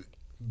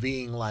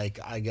 being like,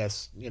 I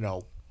guess, you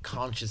know,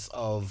 conscious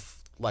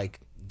of like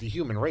the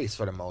human race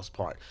for the most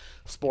part.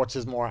 Sports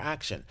is more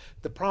action.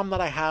 The problem that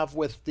I have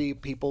with the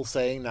people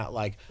saying that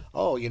like,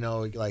 oh, you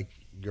know, like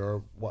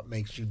You're what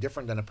makes you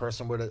different than a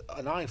person with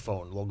an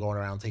iPhone while going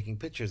around taking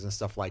pictures and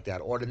stuff like that,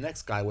 or the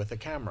next guy with a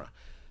camera.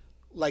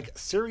 Like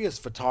serious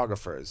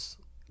photographers,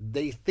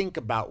 they think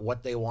about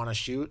what they want to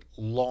shoot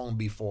long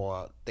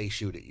before they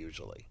shoot it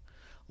usually.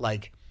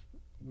 Like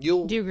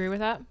Do you agree with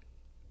that?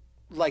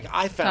 Like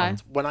I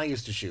found when I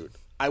used to shoot,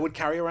 I would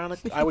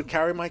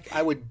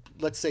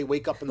let's say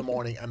wake up in the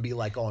morning and be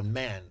like, oh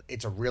man,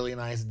 it's a really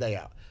nice day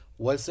out.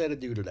 What's there to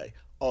do today?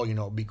 Oh,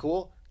 it'd be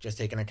cool? Just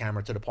taking a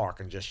camera to the park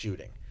and just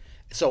shooting.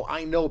 So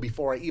I know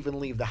before I even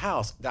leave the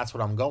house, that's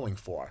what I'm going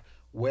for.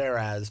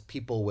 Whereas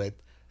people with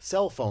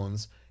cell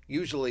phones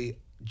usually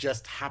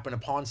just happen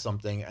upon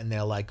something and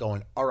they're like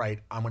going, all right,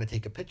 I'm going to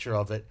take a picture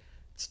of it.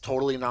 It's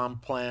totally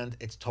non-planned.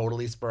 It's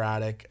totally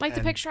sporadic. Like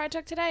the picture I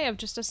took today of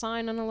just a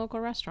sign on a local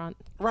restaurant.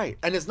 Right.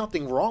 And there's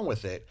nothing wrong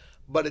with it,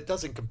 but it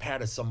doesn't compare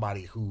to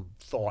somebody who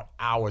thought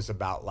hours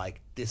about,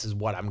 like, this is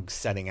what I'm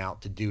setting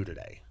out to do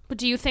today. But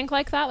do you think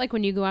like that, like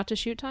when you go out to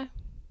shoot, Ty?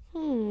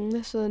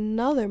 This is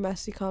another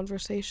messy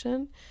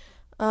conversation.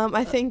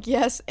 I think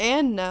yes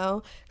and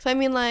no. So I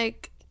mean,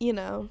 like,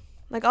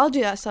 like I'll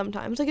do that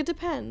sometimes. Like it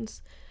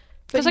depends.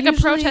 Because like a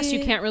protest,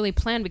 you can't really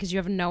plan because you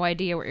have no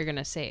idea what you're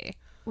gonna see.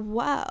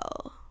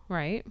 Well,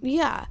 right?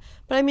 Yeah,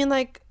 but I mean,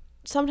 like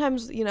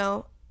sometimes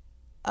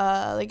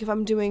like if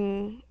I'm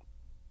doing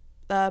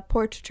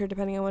portraiture,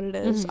 depending on what it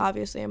is,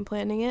 obviously I'm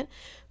planning it.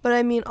 But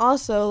I mean,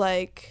 also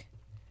like,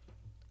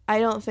 I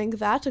don't think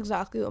that's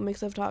exactly what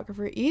makes a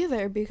photographer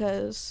either,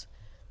 because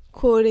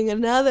quoting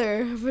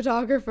another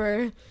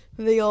photographer,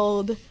 the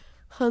old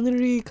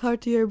Henri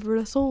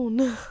Cartier-Bresson.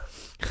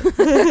 Is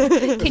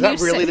that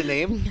really the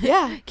name?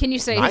 Yeah. Can you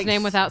say his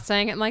name without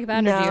saying it like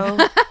that? No.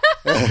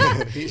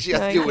 She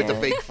has to do it with the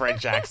fake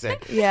French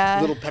accent. Yeah.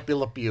 Little Pepe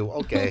Le Pew.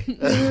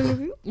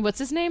 Okay. What's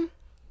his name?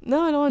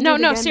 No, I don't want to do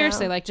it No, again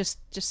seriously, now. like just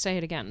say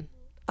it again.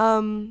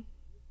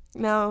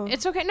 No.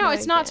 It's okay. No,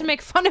 it's not to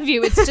make fun of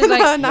you. It's to like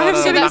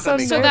so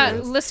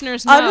that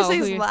listeners know. I'll just say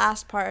his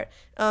last part.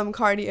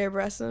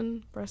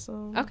 Cartier-Bresson.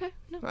 Okay.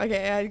 No.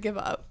 Okay, I'd give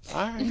up.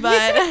 All right.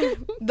 But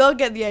they'll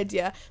get the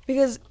idea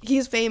because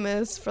he's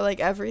famous for like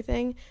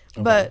everything.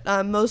 Okay.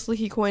 But mostly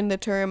he coined the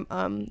term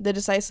the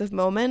decisive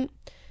moment.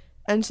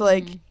 And so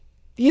like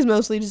he's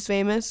mostly just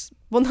famous.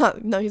 Well,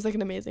 he's like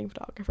an amazing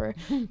photographer.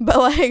 But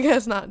like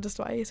that's not just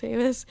why he's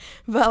famous.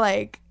 But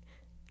like,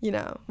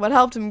 what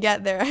helped him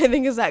get there, I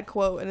think, is that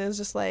quote. And it's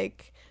just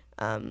like,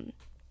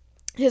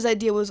 his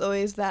idea was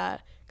always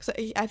that,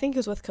 because I think he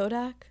was with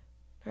Kodak,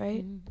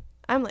 right?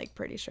 I'm like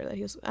pretty sure that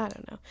he was, I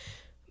don't know,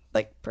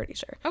 like pretty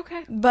sure.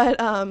 Okay.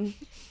 But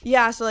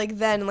yeah, so like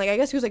then, like I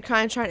guess he was like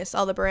trying to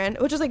sell the brand,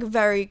 which is like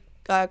very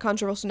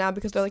controversial now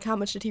because they're like, how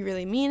much did he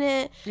really mean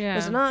it? Yeah.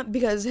 Was it not?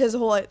 Because his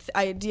whole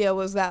idea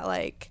was that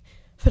like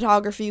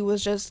photography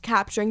was just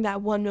capturing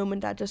that one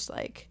moment that just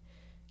like,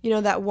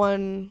 that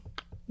one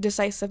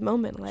decisive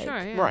moment, like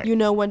Right.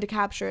 when to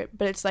capture it,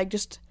 but it's like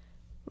just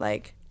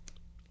like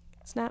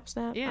snap.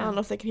 Yeah. I don't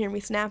know if they can hear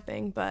me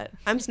snapping, but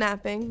I'm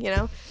snapping,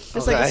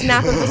 just like a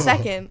snap of a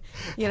second,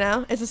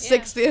 it's a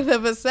 60th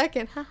of a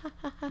second.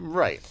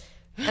 Right.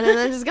 And then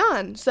it's just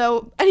gone.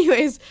 So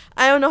anyways,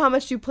 I don't know how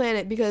much you plan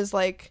it because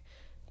like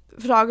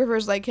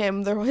photographers like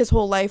him, his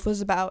whole life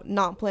was about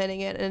not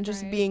planning it and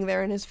just being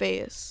there in his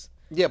face.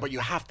 Yeah, but you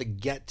have to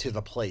get to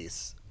the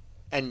place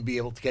and be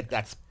able to get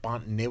that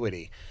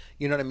spontaneity.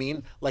 You know what I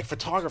mean? Like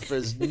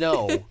photographers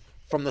know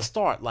from the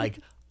start, like,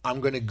 I'm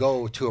going to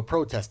go to a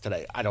protest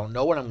today. I don't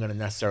know what I'm going to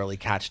necessarily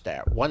catch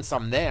there. Once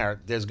I'm there,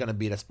 there's going to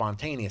be the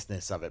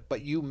spontaneousness of it.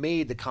 But you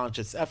made the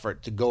conscious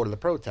effort to go to the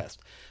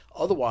protest.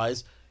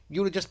 Otherwise,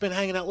 you would have just been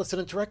hanging out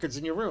listening to records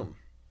in your room.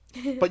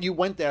 But you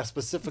went there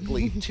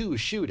specifically to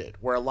shoot it,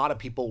 where a lot of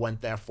people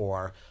went there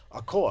for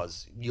a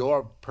cause.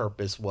 Your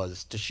purpose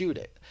was to shoot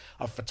it.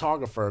 A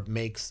photographer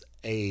makes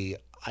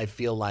I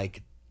feel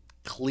like,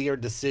 clear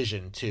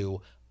decision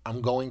to,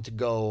 I'm going to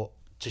go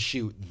to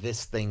shoot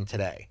this thing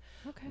today.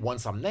 Okay.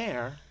 Once I'm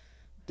there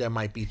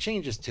might be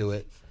changes to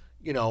it,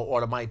 or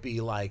there might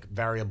be like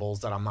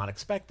variables that I'm not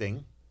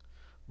expecting.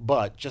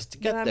 But just to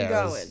get there,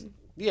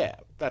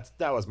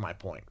 that was my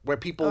point. Where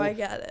people I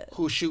get it.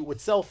 Who shoot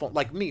with cell phone,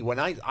 like me, when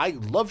I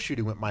love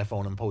shooting with my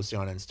phone and posting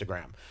on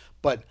Instagram,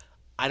 but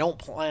I don't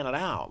plan it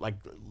out. Like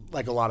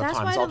a lot of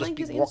times I'll just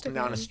be walking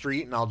down the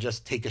street and I'll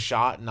just take a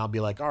shot and I'll be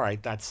like, all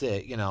right, that's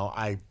it.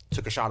 I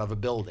took a shot of a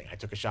building. I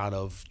took a shot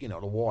of, the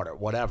water,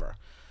 whatever.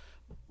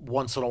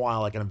 Once in a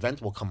while, like an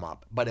event will come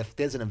up. But if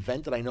there's an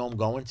event that I know I'm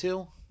going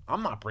to,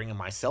 I'm not bringing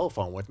my cell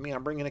phone with me.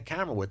 I'm bringing a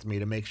camera with me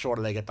to make sure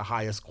that I get the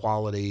highest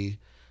quality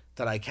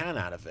that I can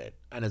out of it.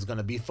 And there's going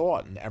to be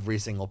thought in every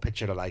single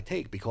picture that I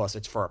take because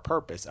it's for a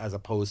purpose as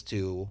opposed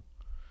to,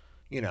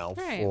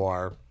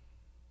 for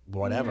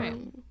whatever. Right.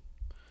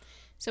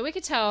 So we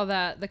could tell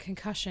that the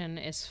concussion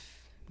is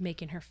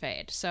making her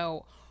fade.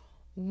 So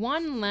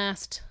one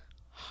last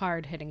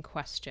hard-hitting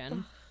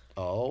question.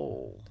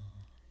 Oh.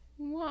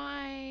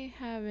 Why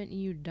haven't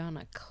you done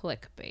a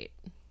clickbait?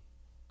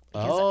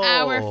 Because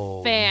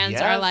our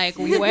fans are like,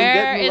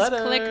 where is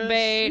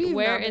clickbait?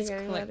 Where is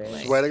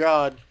clickbait? Swear to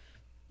God.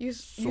 You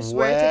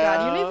swear to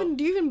God.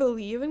 Do you even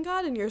believe in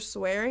God and you're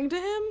swearing to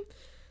him?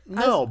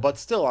 No, but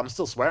still, I'm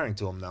still swearing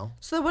to him, though.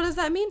 So what does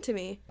that mean to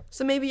me?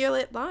 So maybe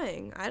you're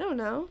lying. I don't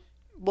know.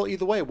 Well,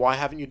 either way, why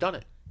haven't you done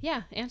it?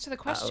 Yeah, answer the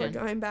We're question.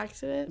 going back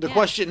to it. The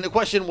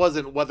question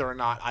wasn't whether or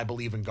not I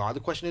believe in God. The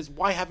question is,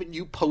 why haven't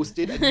you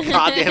posted a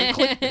goddamn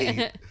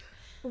clickbait?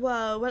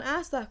 Well, when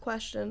asked that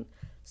question,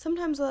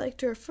 sometimes I like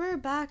to refer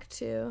back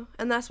to,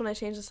 and that's when I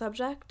change the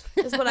subject,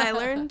 is what I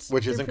learned.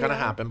 Which through isn't going to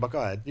PR. happen, but go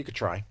ahead. You could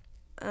try.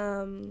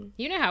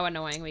 You know how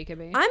annoying we could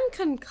be. I'm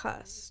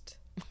concussed.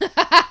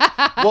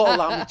 Well,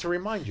 allow me to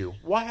remind you.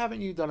 Why haven't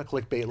you done a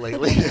clickbait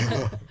lately?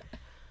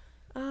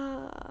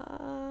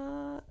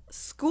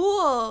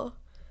 School.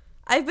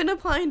 I've been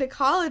applying to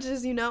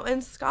colleges,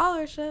 and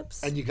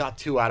scholarships. And you got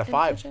 2 out of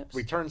 5 Internships.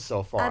 returns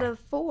so far. Out of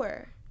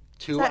 4.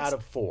 2 that's- out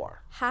of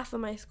 4. Half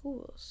of my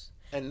schools.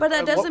 And, But that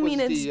and what doesn't was mean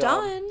it's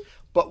done.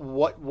 But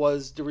what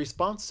was the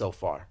response so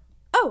far?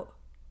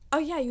 Oh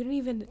yeah, you didn't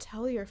even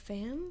tell your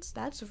fans?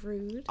 That's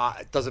rude.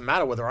 It doesn't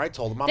matter whether I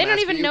told them. I'm They don't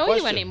asking even you a know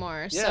you question.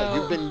 anymore, Yeah,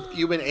 so-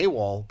 you've been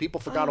AWOL.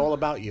 People forgot all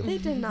about you. They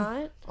did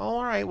not.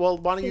 All right. Well,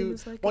 why don't you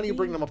Things like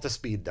bring me. them up to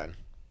speed then?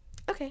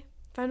 Okay,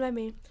 fine by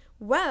me.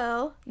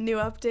 Well, new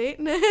update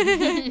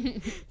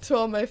to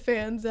all my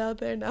fans out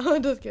there. No,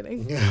 I'm just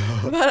kidding.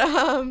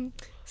 But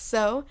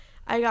so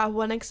I got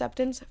one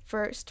acceptance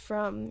first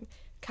from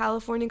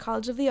California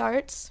College of the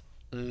Arts.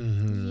 Yay.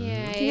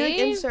 Can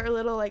you insert a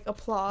little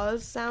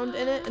applause sound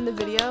in it in the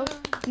video?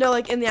 No,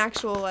 in the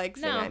actual thing.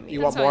 No. I mean,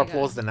 You want That's all more you got.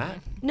 applause than that?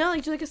 no,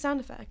 do a sound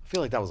effect. I feel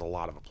like that was a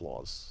lot of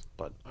applause,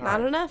 but all Not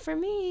right. enough for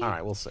me. All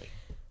right, we'll see.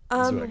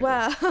 We'll see what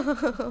I can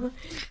do. Well,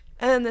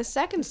 and then the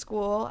second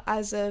school,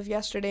 as of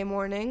yesterday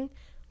morning,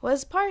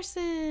 was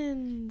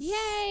Parsons.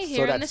 Yay, So here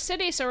in the that's-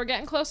 city, so we're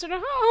getting closer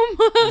to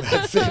home.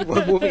 That's it.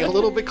 We're moving a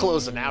little bit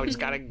closer now. We just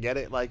gotta get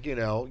it,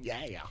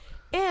 yeah.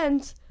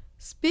 And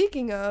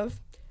speaking of,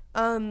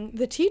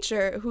 the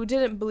teacher who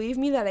didn't believe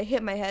me that I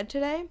hit my head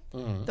today, the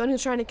one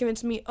who's trying to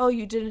convince me, oh,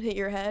 you didn't hit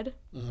your head,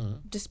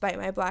 despite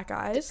my black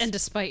eyes. And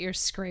despite your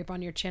scrape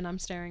on your chin I'm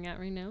staring at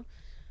right now.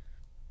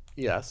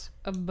 Yes.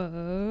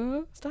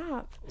 Above.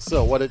 Stop.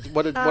 So what did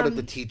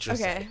the teacher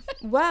say? Okay.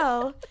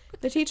 Well,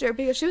 the teacher,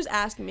 because she was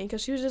asking me,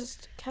 because she was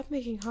just kept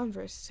making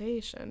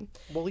conversation.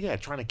 Well, yeah,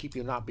 trying to keep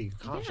you not being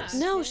conscious.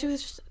 No, she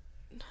was just.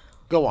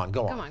 Go on.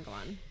 Go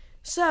on.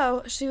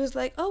 So she was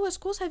like, "Oh, what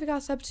schools have you got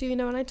accepted to?"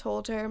 And I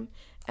told her,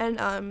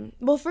 and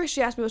well, first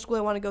she asked me what school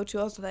I want to go to.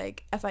 I was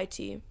like, FIT,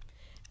 and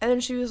then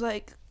she was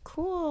like,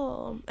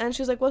 "Cool," and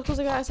she was like, "What schools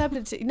I got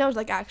accepted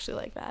to?" Actually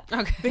like that,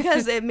 Okay.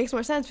 because it makes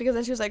more sense. Because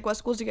then she was like, "What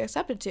schools do you get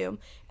accepted to?"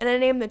 And I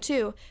named the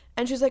 2,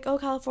 and she was like, "Oh,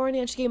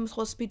 California," and she gave me a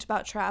whole speech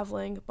about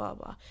traveling, blah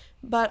blah.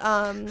 But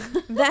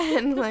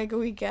then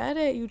we get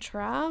it, you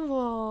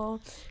travel.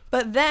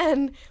 But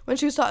then when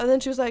she was talking, then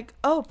she was like,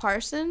 "Oh,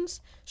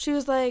 Parsons." She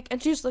was like,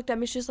 and she just looked at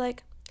me. She was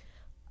like,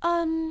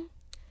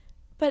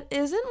 but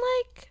isn't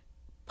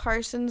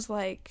Parsons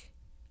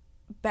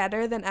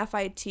better than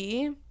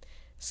FIT?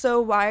 So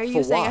why are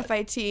you For saying what?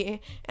 FIT?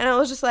 And I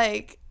was just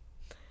I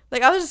was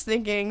just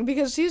thinking,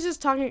 because she's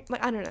just talking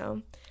I don't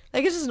know.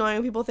 It's just annoying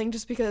when people think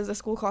just because a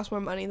school costs more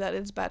money that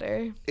it's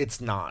better.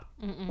 It's not.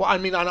 Well, I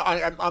mean,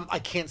 I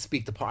can't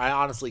speak to I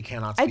honestly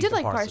cannot speak I did to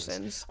like Parsons.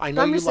 Parsons. I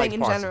know I'm you just saying liked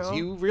in Parsons. general.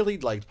 You really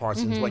liked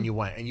Parsons when you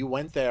went, and you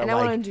went there And I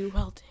want to do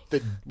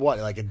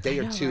welding. a day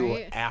or know, two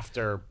right?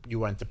 after you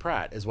went to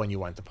Pratt is when you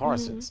went to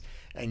Parsons,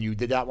 and you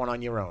did that one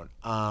on your own.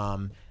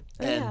 And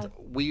yeah.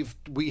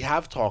 we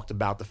have talked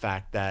about the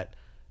fact that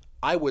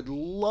I would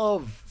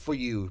love for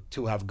you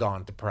to have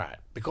gone to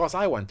Pratt, because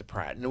I went to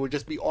Pratt, and it would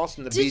just be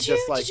awesome to be Did you?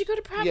 just Did you go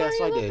to Pratt, Yes,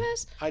 Mario I did.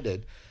 Lopez? I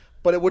did.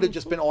 But it would have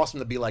just been awesome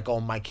to be like,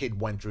 oh, my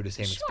kid went through the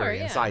same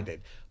experience yeah. I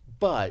did.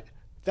 But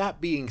that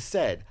being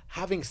said,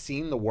 having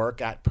seen the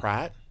work at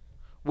Pratt,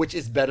 which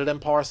is better than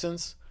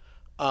Parsons,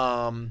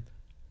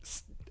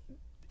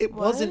 it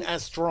wasn't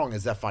as strong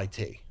as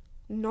FIT.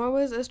 Nor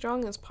was as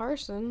strong as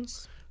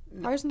Parsons.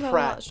 Parsons had a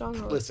Pratt, lot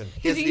stronger. listen,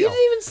 You here's the didn't deal.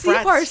 even see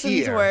Pratt's Parsons'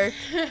 here. work.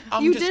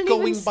 I'm You just didn't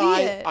going even see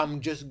by. it.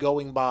 I'm just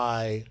going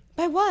by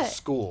By what?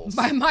 schools.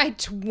 By my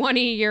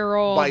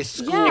 20-year-old By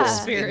schools Yeah.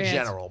 experience. in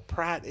general.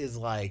 Pratt is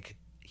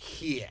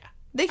here.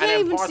 They And can't then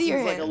even Parsons see your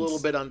is hands. a little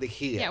bit under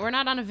here. Yeah, we're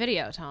not on a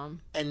video,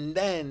 Tom. And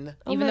then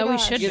Oh Even my though we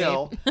gosh. should you be.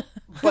 know,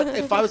 but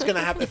if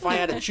I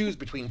had to choose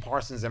between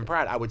Parsons and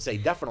Pratt, I would say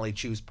definitely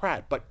choose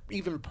Pratt. But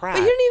even Pratt,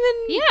 But you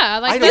didn't even. Yeah,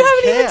 I that's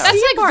don't care. that's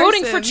see like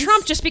voting for Parsons.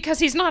 Trump just because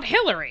he's not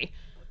Hillary.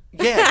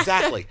 yeah,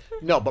 exactly.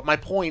 No, but my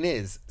point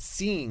is,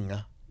 seeing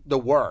the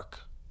work,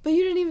 But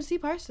you didn't even see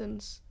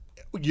Parsons.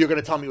 you're going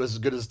to tell me it was as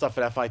good as the stuff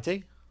at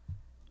FIT?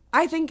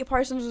 I think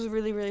Parsons was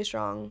really, really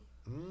strong.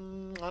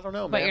 I don't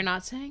know, But man. you're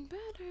not saying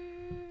better.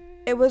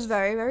 It was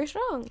very, very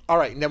strong. All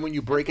right, and then when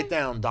you break it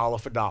down dollar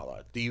for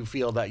dollar, do you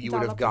feel that you would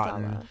Dollar have for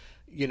gotten,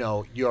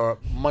 dollar. your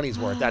money's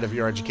worth out of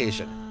your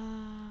education?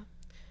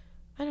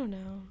 I don't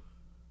know.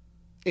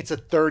 It's a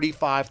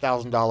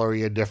 $35,000 a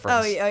year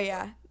difference. Oh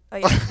yeah. I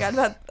forgot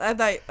about. I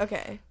thought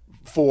okay.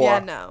 For Yeah,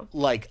 no.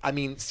 I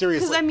mean,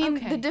 seriously, Because I mean,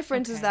 Okay, the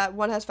difference is okay. that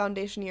one has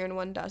foundation year and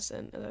one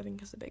doesn't. And I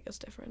think is the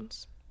biggest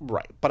difference.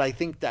 right? But I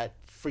think that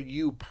for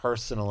you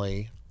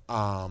personally,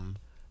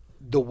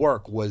 the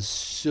work was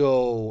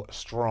so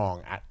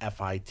strong at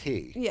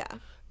FIT. Yeah.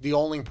 The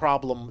only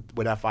problem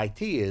with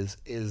FIT is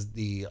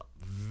the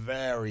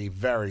very,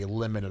 very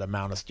limited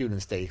amount of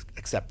students they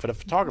accept for the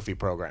photography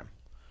program.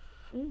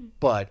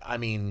 But, I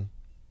mean,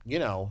 you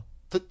know,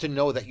 to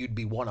know that you'd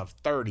be one of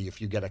 30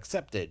 if you get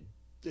accepted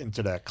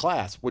into that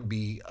class would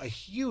be a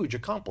huge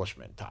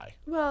accomplishment, Ty.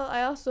 Well,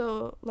 I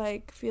also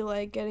feel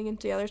like getting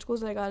into the other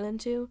schools that I got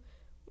into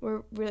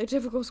were really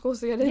difficult schools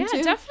to get into.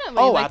 Yeah, definitely.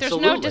 Oh, like, there's no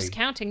absolutely.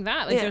 discounting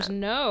that. Like, Yeah. there's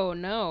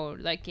no,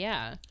 like,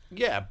 yeah.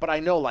 Yeah, but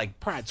I know, like,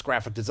 Pratt's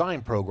graphic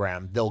design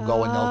program, they'll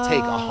go and they'll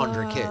take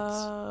 100 kids.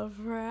 Oh,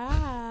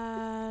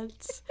 right.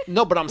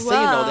 No, but I'm saying,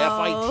 though, the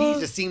Well,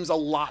 FIT just seems a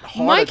lot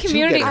harder My to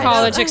community get into.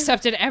 college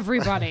accepted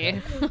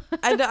everybody.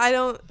 I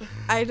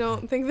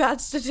don't think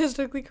that's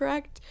statistically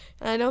correct,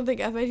 and I don't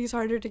think FIT is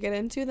harder to get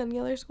into than the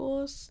other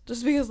schools,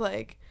 just because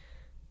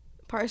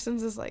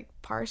Parsons is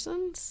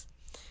Parsons.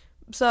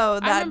 So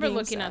that I remember being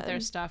looking at their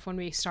said- stuff when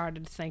we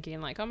started thinking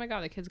like, oh my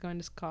God, the kid's going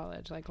to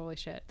college. Like, holy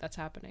shit, that's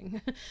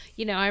happening.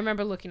 You know, I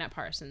remember looking at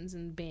Parsons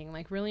and being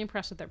like really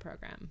impressed with their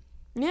program.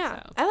 Yeah,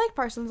 So. I like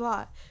Parsons a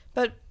lot,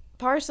 but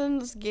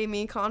Parsons gave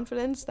me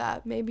confidence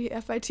that maybe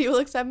FIT will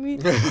accept me.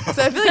 So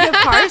I feel like if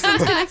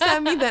Parsons can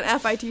accept me, then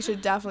FIT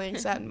should definitely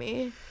accept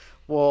me.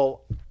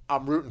 Well,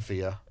 I'm rooting for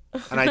you.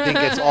 And I think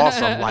it's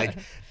awesome,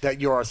 that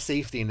your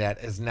safety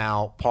net is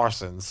now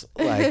Parsons.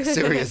 Like,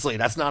 seriously,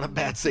 that's not a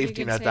bad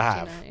safety net to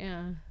have.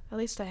 Yeah. At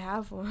least I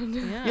have one.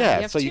 Yeah, Yeah,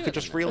 have so you two could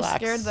of just them. I was relax.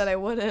 scared that I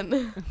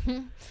wouldn't.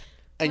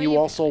 And you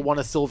also won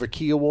a Silver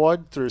Key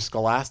Award through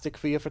Scholastic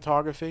for your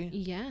photography.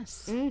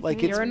 Yes.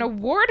 Like, it's, You're an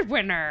award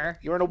winner.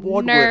 you're an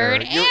award nerd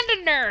winner. You're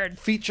and a nerd.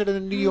 featured in the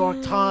New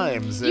York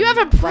Times. You have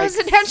a and, like,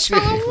 presidential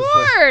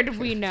award.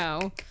 We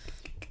know.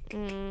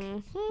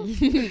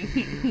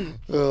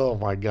 Oh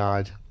my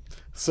God.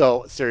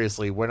 So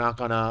seriously, we're not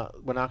gonna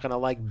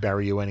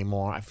bury you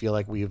anymore. I feel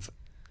like we've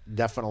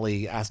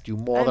definitely asked you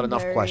more than I'm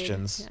enough buried.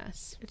 questions,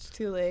 Yes. It's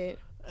too late.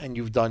 and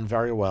you've done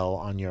very well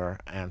on your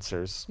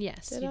answers.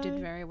 Yes, Did you did I?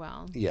 very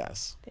well.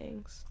 Yes.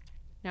 Thanks.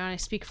 Now, and I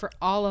speak for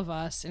all of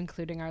us,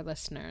 including our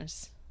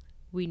listeners.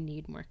 We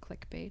need more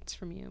clickbaits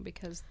from you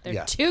because they're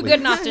Yes, too please.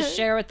 good not to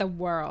share with the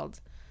world.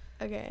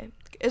 Okay.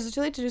 Is it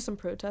too late to do some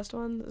protest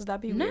ones? Does that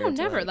be No, weird?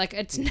 to, never. Like,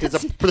 it's There's a,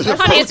 that's, there's a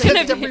honey, it's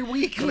protest gonna be every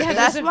week. Yeah, man.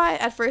 That's why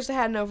at first I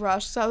had no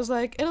rush. So I was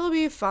like, it'll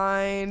be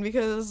fine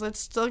because it's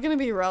still gonna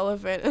be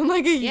relevant. And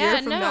like a year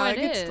from now, I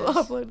can still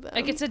upload them.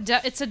 Like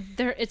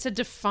it's a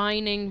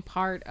defining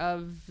part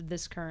of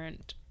this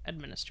current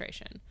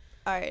administration.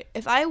 All right.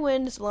 If I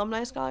win this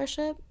alumni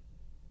scholarship,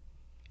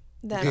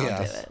 then I'll do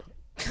Yes. it.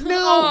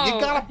 No,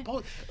 you gotta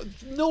post.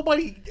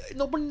 Nobody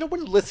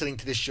listening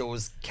to this show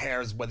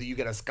cares whether you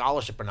get a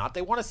scholarship or not.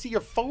 They want to see your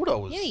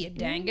photos. Yeah, you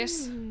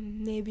dangus.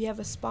 Maybe you have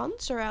a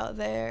sponsor out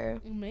there.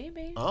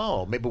 Maybe.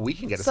 Oh, maybe we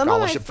can get a Some of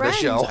my scholarship for the friends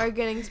show. are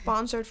getting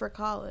sponsored for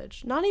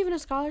college. Not even a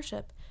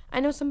scholarship. I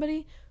know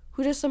somebody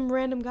who just some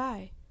random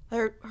guy,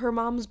 her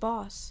mom's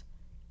boss,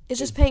 is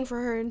just paying for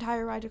her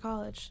entire ride to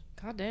college.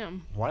 God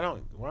damn. Why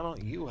don't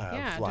you have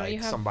Yeah. like Don't you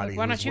have? somebody?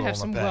 Why who's don't you have willing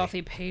some to pay?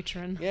 wealthy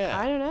patron? Yeah.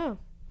 I don't know.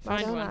 Why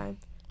Find don't one. I?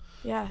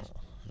 Yeah.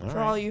 All For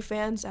right. all you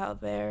fans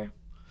out there,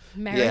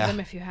 Marry Yeah.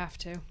 them if you have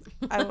to.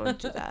 I won't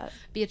do that.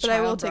 Be a But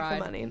I will child take bride.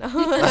 the money. No.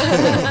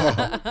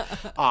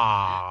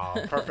 Ah,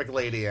 perfect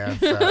lady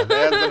answer.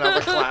 There's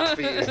another clap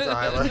for you,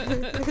 Tyler.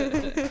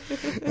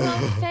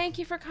 Well, thank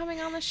you for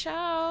coming on the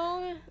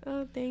show.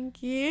 Oh,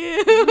 thank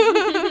you.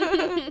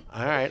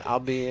 All right, I'll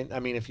be in. I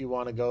mean, if you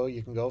want to go,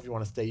 you can go. If you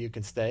want to stay, you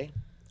can stay.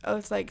 Oh,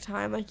 it's like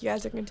time. Like you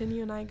guys are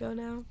continue and I go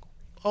now.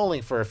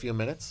 Only for a few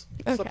minutes.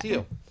 It's up to Okay.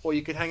 you. Or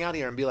you could hang out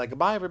here and be like,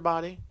 goodbye,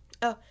 everybody.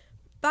 Oh,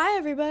 bye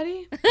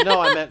everybody.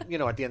 No, I meant,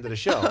 at the end of the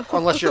show.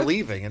 Unless you're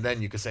leaving, and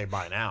then you can say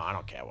bye now. I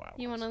don't care what.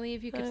 You want to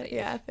leave? You can leave.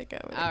 Yeah, I think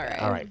I'm. All right.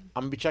 All right.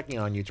 I'm going to be checking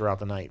on you throughout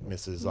the night,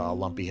 Mrs.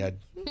 Lumpyhead.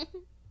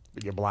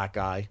 With your black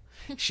eye.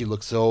 She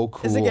looks so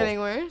cool. Is it getting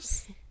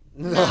worse?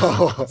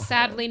 No.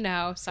 Sadly,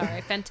 no.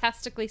 Sorry.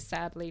 Fantastically,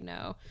 sadly,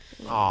 no.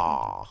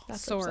 Aw.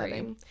 That's Sorry.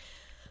 upsetting.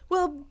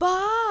 Well,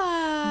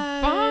 bye.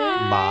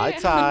 Bye. Bye,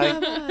 Ty.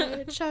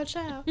 Bye. Ciao,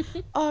 ciao.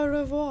 Au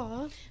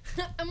revoir.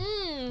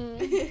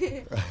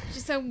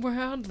 She's so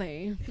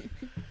worldly.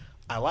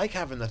 I like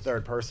having the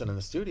third person in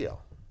the studio.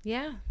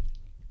 Yeah.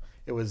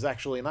 It was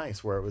actually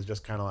nice where it was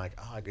just kind of like,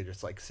 I could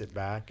just like sit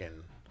back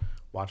and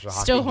watch the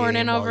hockey Still game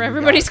horning while over you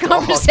everybody's guys talk.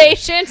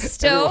 conversation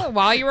still Everyone-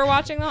 while you were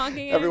watching the hockey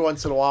game. Every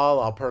once in a while,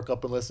 I'll perk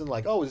up and listen.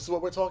 Like, oh, is this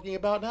what we're talking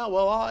about now?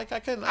 Well, I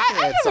can. I add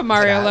have a something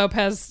Mario to that.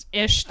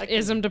 Lopez-ish I can-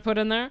 ism to put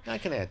in there. I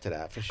can add to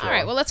that for sure. All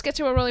right, well, let's get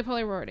to a Roly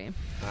Poly Rory.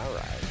 All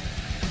right.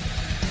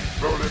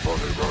 Roly poly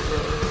roly.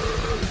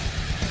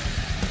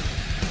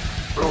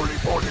 Roly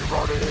poly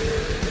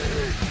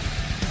roly.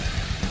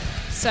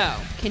 So,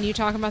 can you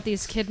talk about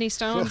these kidney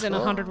stones in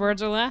 100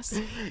 words or less?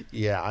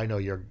 Yeah, I know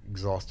you're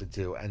exhausted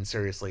too, and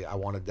seriously, I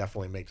want to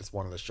definitely make this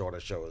one of the shorter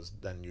shows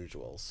than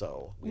usual.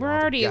 So we We're don't have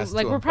to already, guess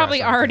like, to we're impress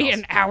probably anything already else.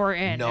 an hour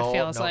in, No, it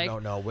feels no,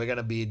 like. no. We're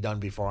gonna be done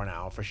before an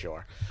hour for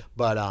sure.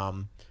 But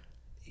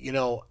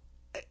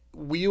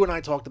you and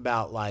I talked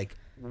about like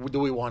do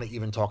we want to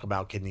even talk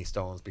about kidney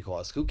stones?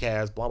 Because who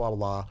cares? Blah, blah,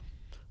 blah.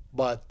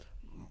 But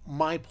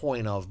my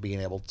point of being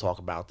able to talk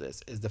about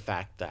this is the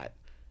fact that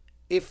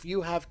if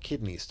you have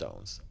kidney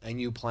stones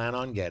and you plan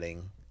on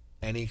getting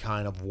any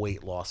kind of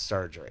weight loss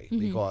surgery,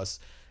 because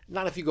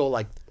not if you go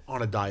like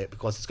on a diet,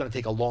 because it's going to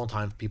take a long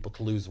time for people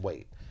to lose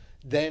weight,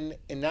 then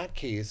in that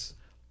case,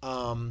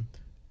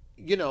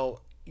 you know,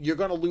 you're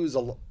going to lose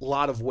a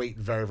lot of weight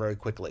very, very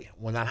quickly.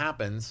 When that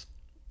happens,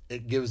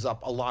 it gives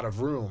up a lot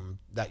of room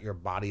that your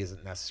body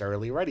isn't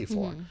necessarily ready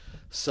for.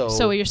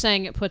 So you're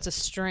saying it puts a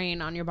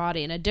strain on your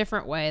body in a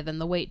different way than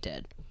the weight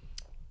did.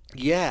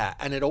 Yeah,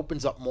 and it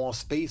opens up more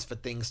space for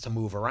things to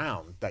move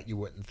around that you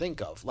wouldn't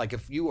think of. Like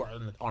if you are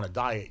on a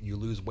diet, you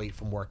lose weight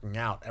from working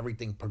out,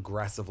 everything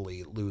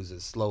progressively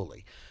loses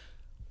slowly.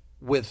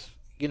 With,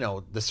 you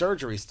know, the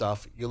surgery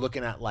stuff, you're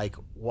looking at like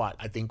what?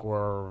 I think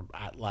we're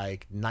at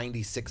like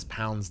 96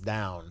 pounds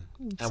down,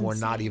 and we're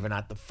not even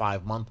at the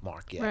 5-month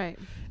mark yet. Right.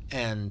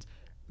 And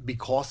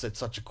because it's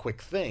such a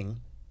quick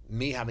thing,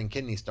 me having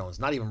kidney stones,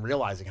 not even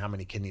realizing how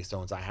many kidney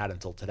stones I had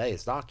until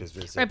today's doctor's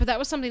visit. Right, but that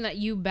was something that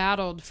you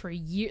battled for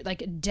years,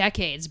 like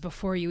decades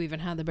before you even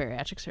had the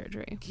bariatric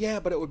surgery. Yeah,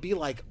 but it would be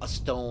like a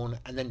stone,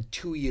 and then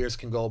 2 years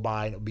can go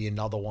by and it would be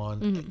another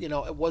one. You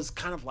know, it was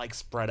kind of like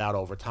spread out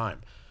over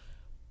time.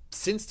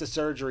 Since the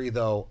surgery,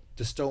 though,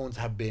 the stones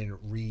have been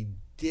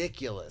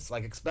ridiculous,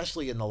 like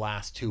especially in the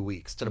last 2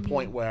 weeks, to the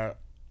point where,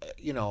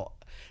 you know,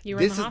 You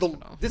were in the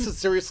hospital. This is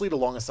seriously the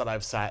longest that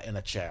I've sat in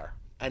a chair,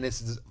 and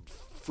this is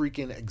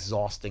freaking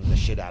exhausting the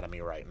shit out of me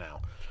right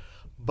now.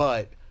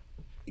 But,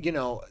 you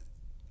know,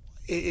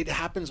 it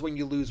happens when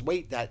you lose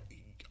weight that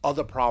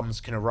other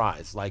problems can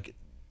arise. Like,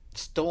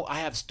 I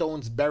have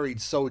stones buried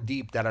so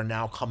deep that are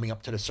now coming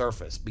up to the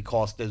surface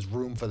because there's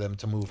room for them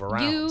to move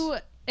around. You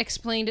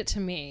explained it to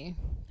me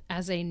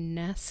as a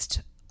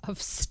nest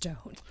of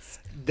stones.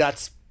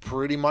 That's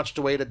pretty much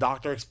the way the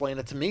doctor explained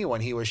it to me when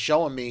he was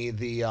showing me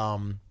the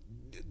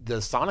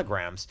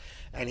sonograms,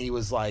 and he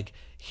was like,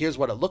 here's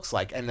what it looks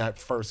like. And at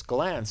first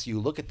glance, you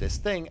look at this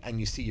thing and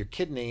you see your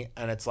kidney,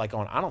 and it's like,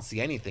 I don't see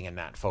anything in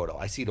that photo.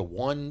 I see the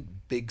one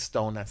big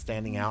stone that's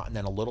standing out, and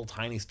then a little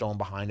tiny stone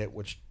behind it,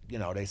 which, you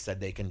know, they said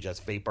they can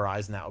just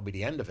vaporize, and that would be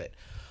the end of it.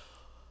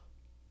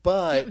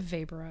 But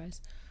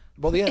Vaporize.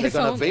 well, yeah, they're If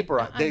gonna only.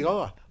 vaporize. They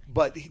are.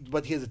 But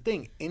here's the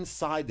thing: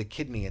 inside the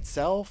kidney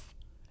itself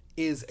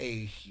is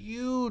a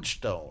huge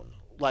stone.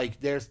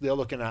 Like they're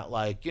looking at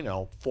like, you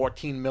know,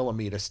 14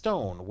 millimeter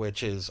stone,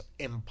 which is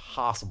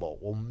impossible.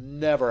 Will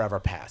never ever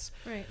pass.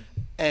 Right.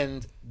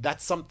 And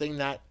that's something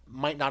that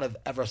might not have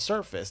ever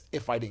surfaced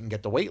if I didn't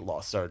get the weight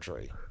loss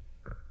surgery.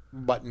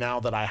 But now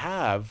that I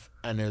have,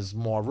 and there's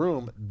more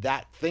room,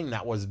 that thing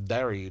that was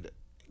buried,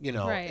 you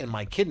know, Right. in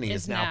my kidney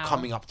Is is now now.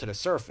 coming up to the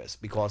surface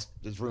because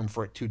there's room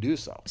for it to do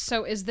so.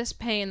 So is this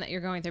pain that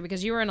you're going through,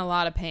 because you were in a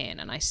lot of pain,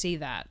 and I see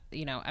that,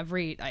 you know,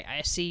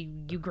 I see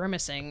you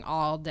grimacing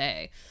all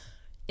day.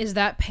 Is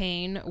that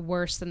pain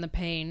worse than the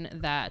pain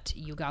that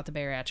you got the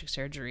bariatric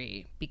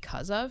surgery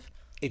because of?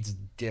 It's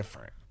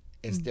different.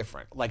 It's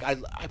different. Like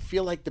I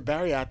feel like the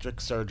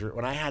bariatric surgery,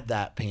 when I had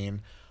that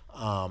pain,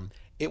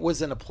 it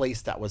was in a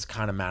place that was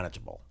kind of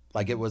manageable.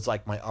 Like it was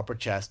like my upper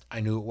chest. I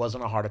knew it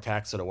wasn't a heart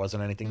attack, so there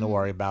wasn't anything to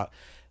worry about.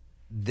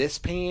 This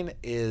pain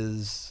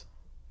is,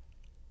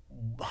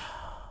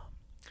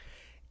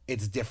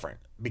 it's different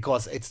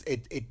because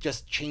it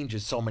just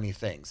changes so many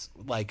things.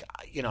 Like,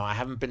 you know, I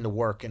haven't been to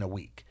work in a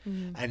week,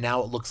 and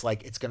now it looks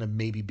like it's going to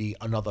maybe be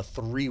another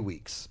 3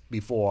 weeks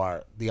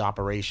before the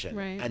operation,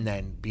 Right. and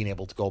then being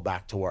able to go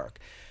back to work.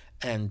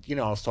 And, you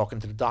know, I was talking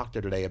to the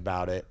doctor today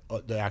about it,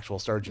 the actual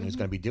surgeon who's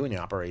going to be doing the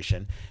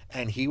operation,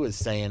 and he was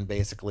saying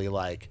basically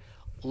like,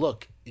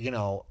 look, you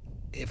know,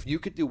 if you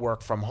could do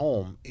work from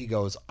home, he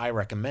goes, I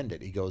recommend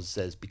it. He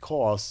says,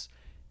 because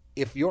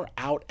if you're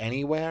out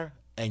anywhere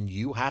and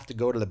you have to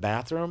go to the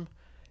bathroom,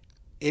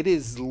 it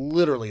is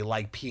literally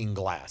like peeing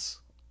glass.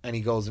 And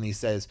he goes and he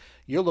says,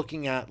 you're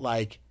looking at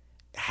like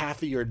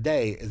half of your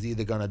day is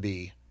either going to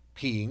be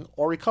peeing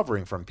or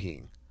recovering from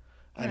peeing.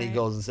 And he Right.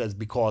 goes and says,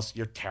 because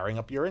you're tearing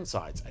up your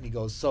insides. And he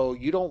goes, so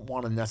you don't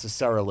want to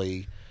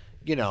necessarily,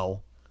 you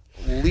know,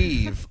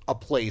 leave a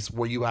place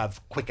where you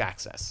have quick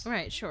access.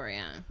 Right, sure,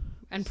 yeah.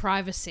 And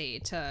privacy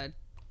to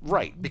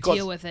Right. Because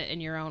deal with it in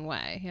your own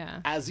way,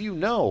 yeah. as you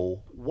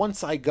know,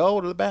 once I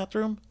go to the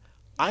bathroom,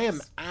 I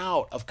am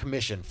out of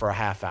commission for a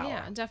half hour.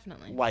 Yeah,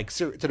 definitely. Like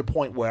to the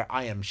point where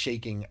I am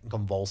shaking,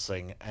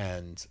 convulsing,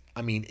 and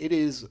I mean, it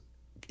is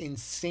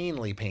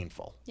insanely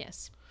painful.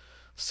 Yes.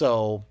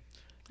 So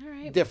All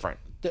right. different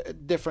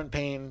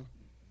pain,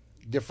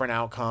 different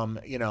outcome.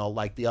 You know,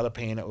 like the other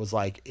pain, it was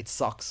like, it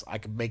sucks. I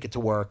could make it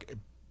to work. It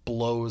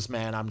blows,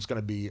 man. I'm just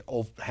going to be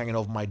hanging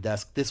over my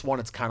desk. This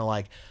one, it's kind of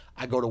like,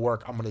 I go to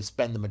work, I'm going to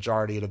spend the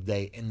majority of the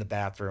day in the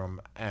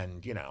bathroom,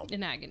 and, you know.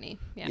 In agony,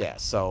 yeah. Yeah,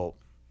 so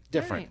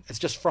different. Right. It's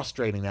just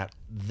frustrating that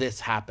this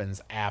happens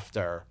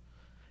after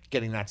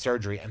getting that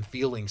surgery and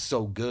feeling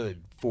so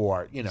good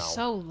for,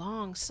 So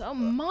long, so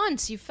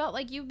months. You felt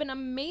like you've been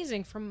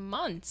amazing for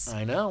months.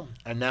 I know.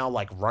 And now,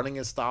 like, running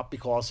has stopped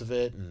because of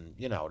it. And,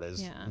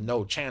 there's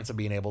no chance of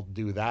being able to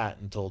do that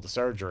until the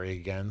surgery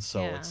again.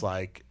 So it's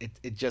like,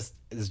 it just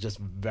is just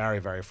very,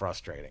 very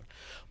frustrating.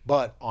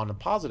 But on a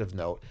positive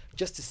note,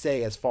 just to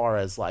say, as far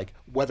as, like,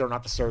 whether or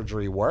not the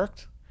surgery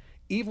worked,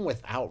 even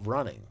without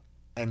running,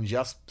 and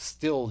just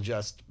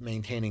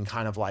maintaining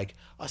kind of like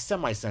a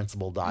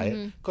semi-sensible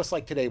diet. Because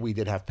like today we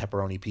did have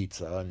pepperoni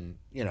pizza and,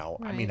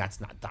 I mean,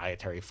 that's not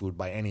dietary food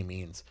by any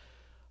means.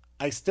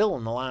 I still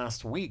in the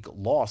last week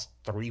lost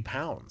 3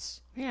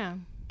 pounds. Yeah.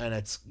 And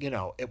it's,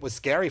 it was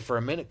scary for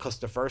a minute because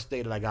the first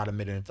day that I got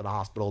admitted into the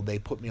hospital, they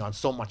put me on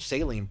so much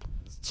saline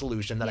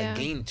solution that I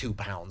gained 2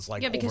 pounds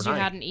because overnight.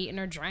 you hadn't eaten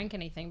or drank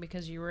anything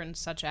because you were in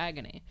such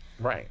agony.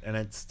 Right. And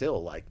it's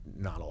still like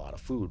not a lot of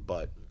food,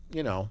 but,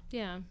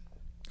 Yeah.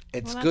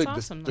 It's Well, good. that's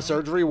awesome, The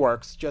surgery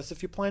works. Just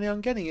if you're planning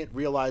on getting it,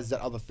 realize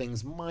that other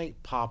things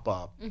might pop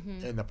up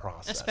in the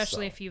process.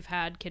 Especially if you've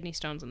had kidney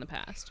stones in the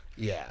past.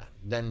 Yeah.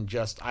 Then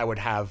I would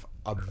have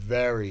a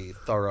very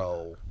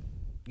thorough,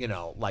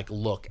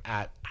 look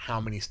at how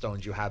many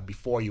stones you have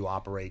before you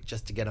operate,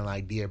 just to get an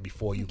idea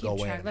before you go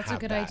in. And that's have a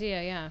good that.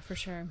 idea, yeah, for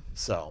sure.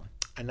 So,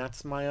 and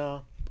that's my,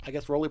 I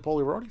guess,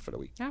 roly-poly roadie for the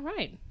week. All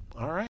right.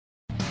 All right.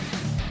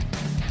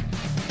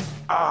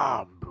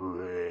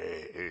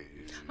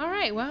 All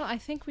right, well, I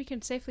think we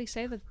can safely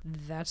say that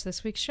that's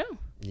this week's show.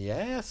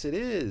 Yes, it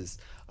is.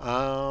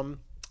 I'm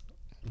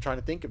trying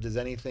to think if there's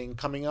anything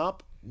coming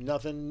up.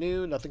 Nothing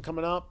new, nothing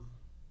coming up.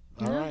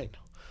 All right.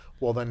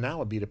 Well, then now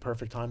would be the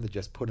perfect time to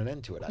just put an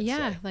end to it, I'd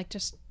say. Like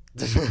just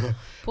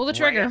pull the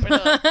trigger.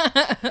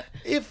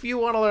 If you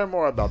want to learn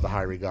more about the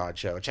High Regard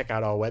Show, check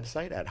out our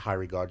website at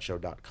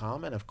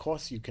highregardshow.com. And of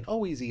course, you can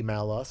always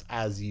email us,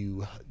 as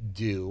you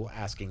do,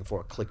 asking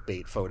for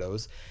clickbait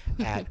photos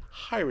at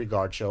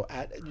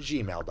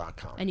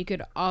highregardshow@gmail.com. And you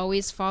could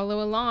always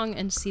follow along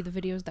and see the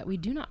videos that we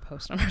do not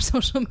post on our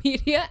social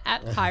media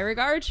at High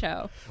Regard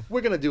Show.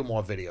 We're going to do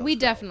more videos. We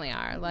definitely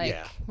are.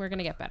 We're going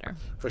to get better.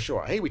 For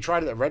sure. Hey, we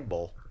tried it at Red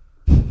Bull.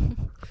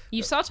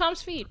 You saw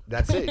Tom's feet.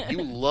 That's it.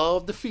 You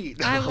love the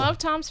feet. I love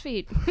Tom's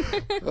feet.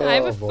 I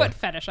have a foot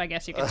fetish, I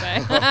guess you could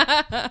say.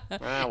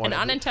 An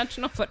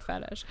unintentional foot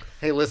fetish.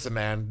 Hey, listen,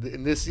 man.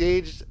 In this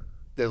age,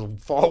 there's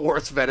far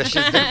worse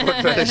fetishes than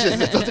foot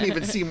fetishes. It doesn't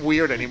even seem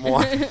weird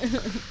anymore.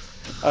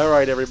 All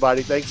right,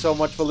 everybody. Thanks so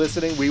much for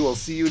listening. We will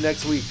see you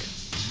next week.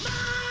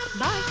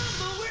 Bye.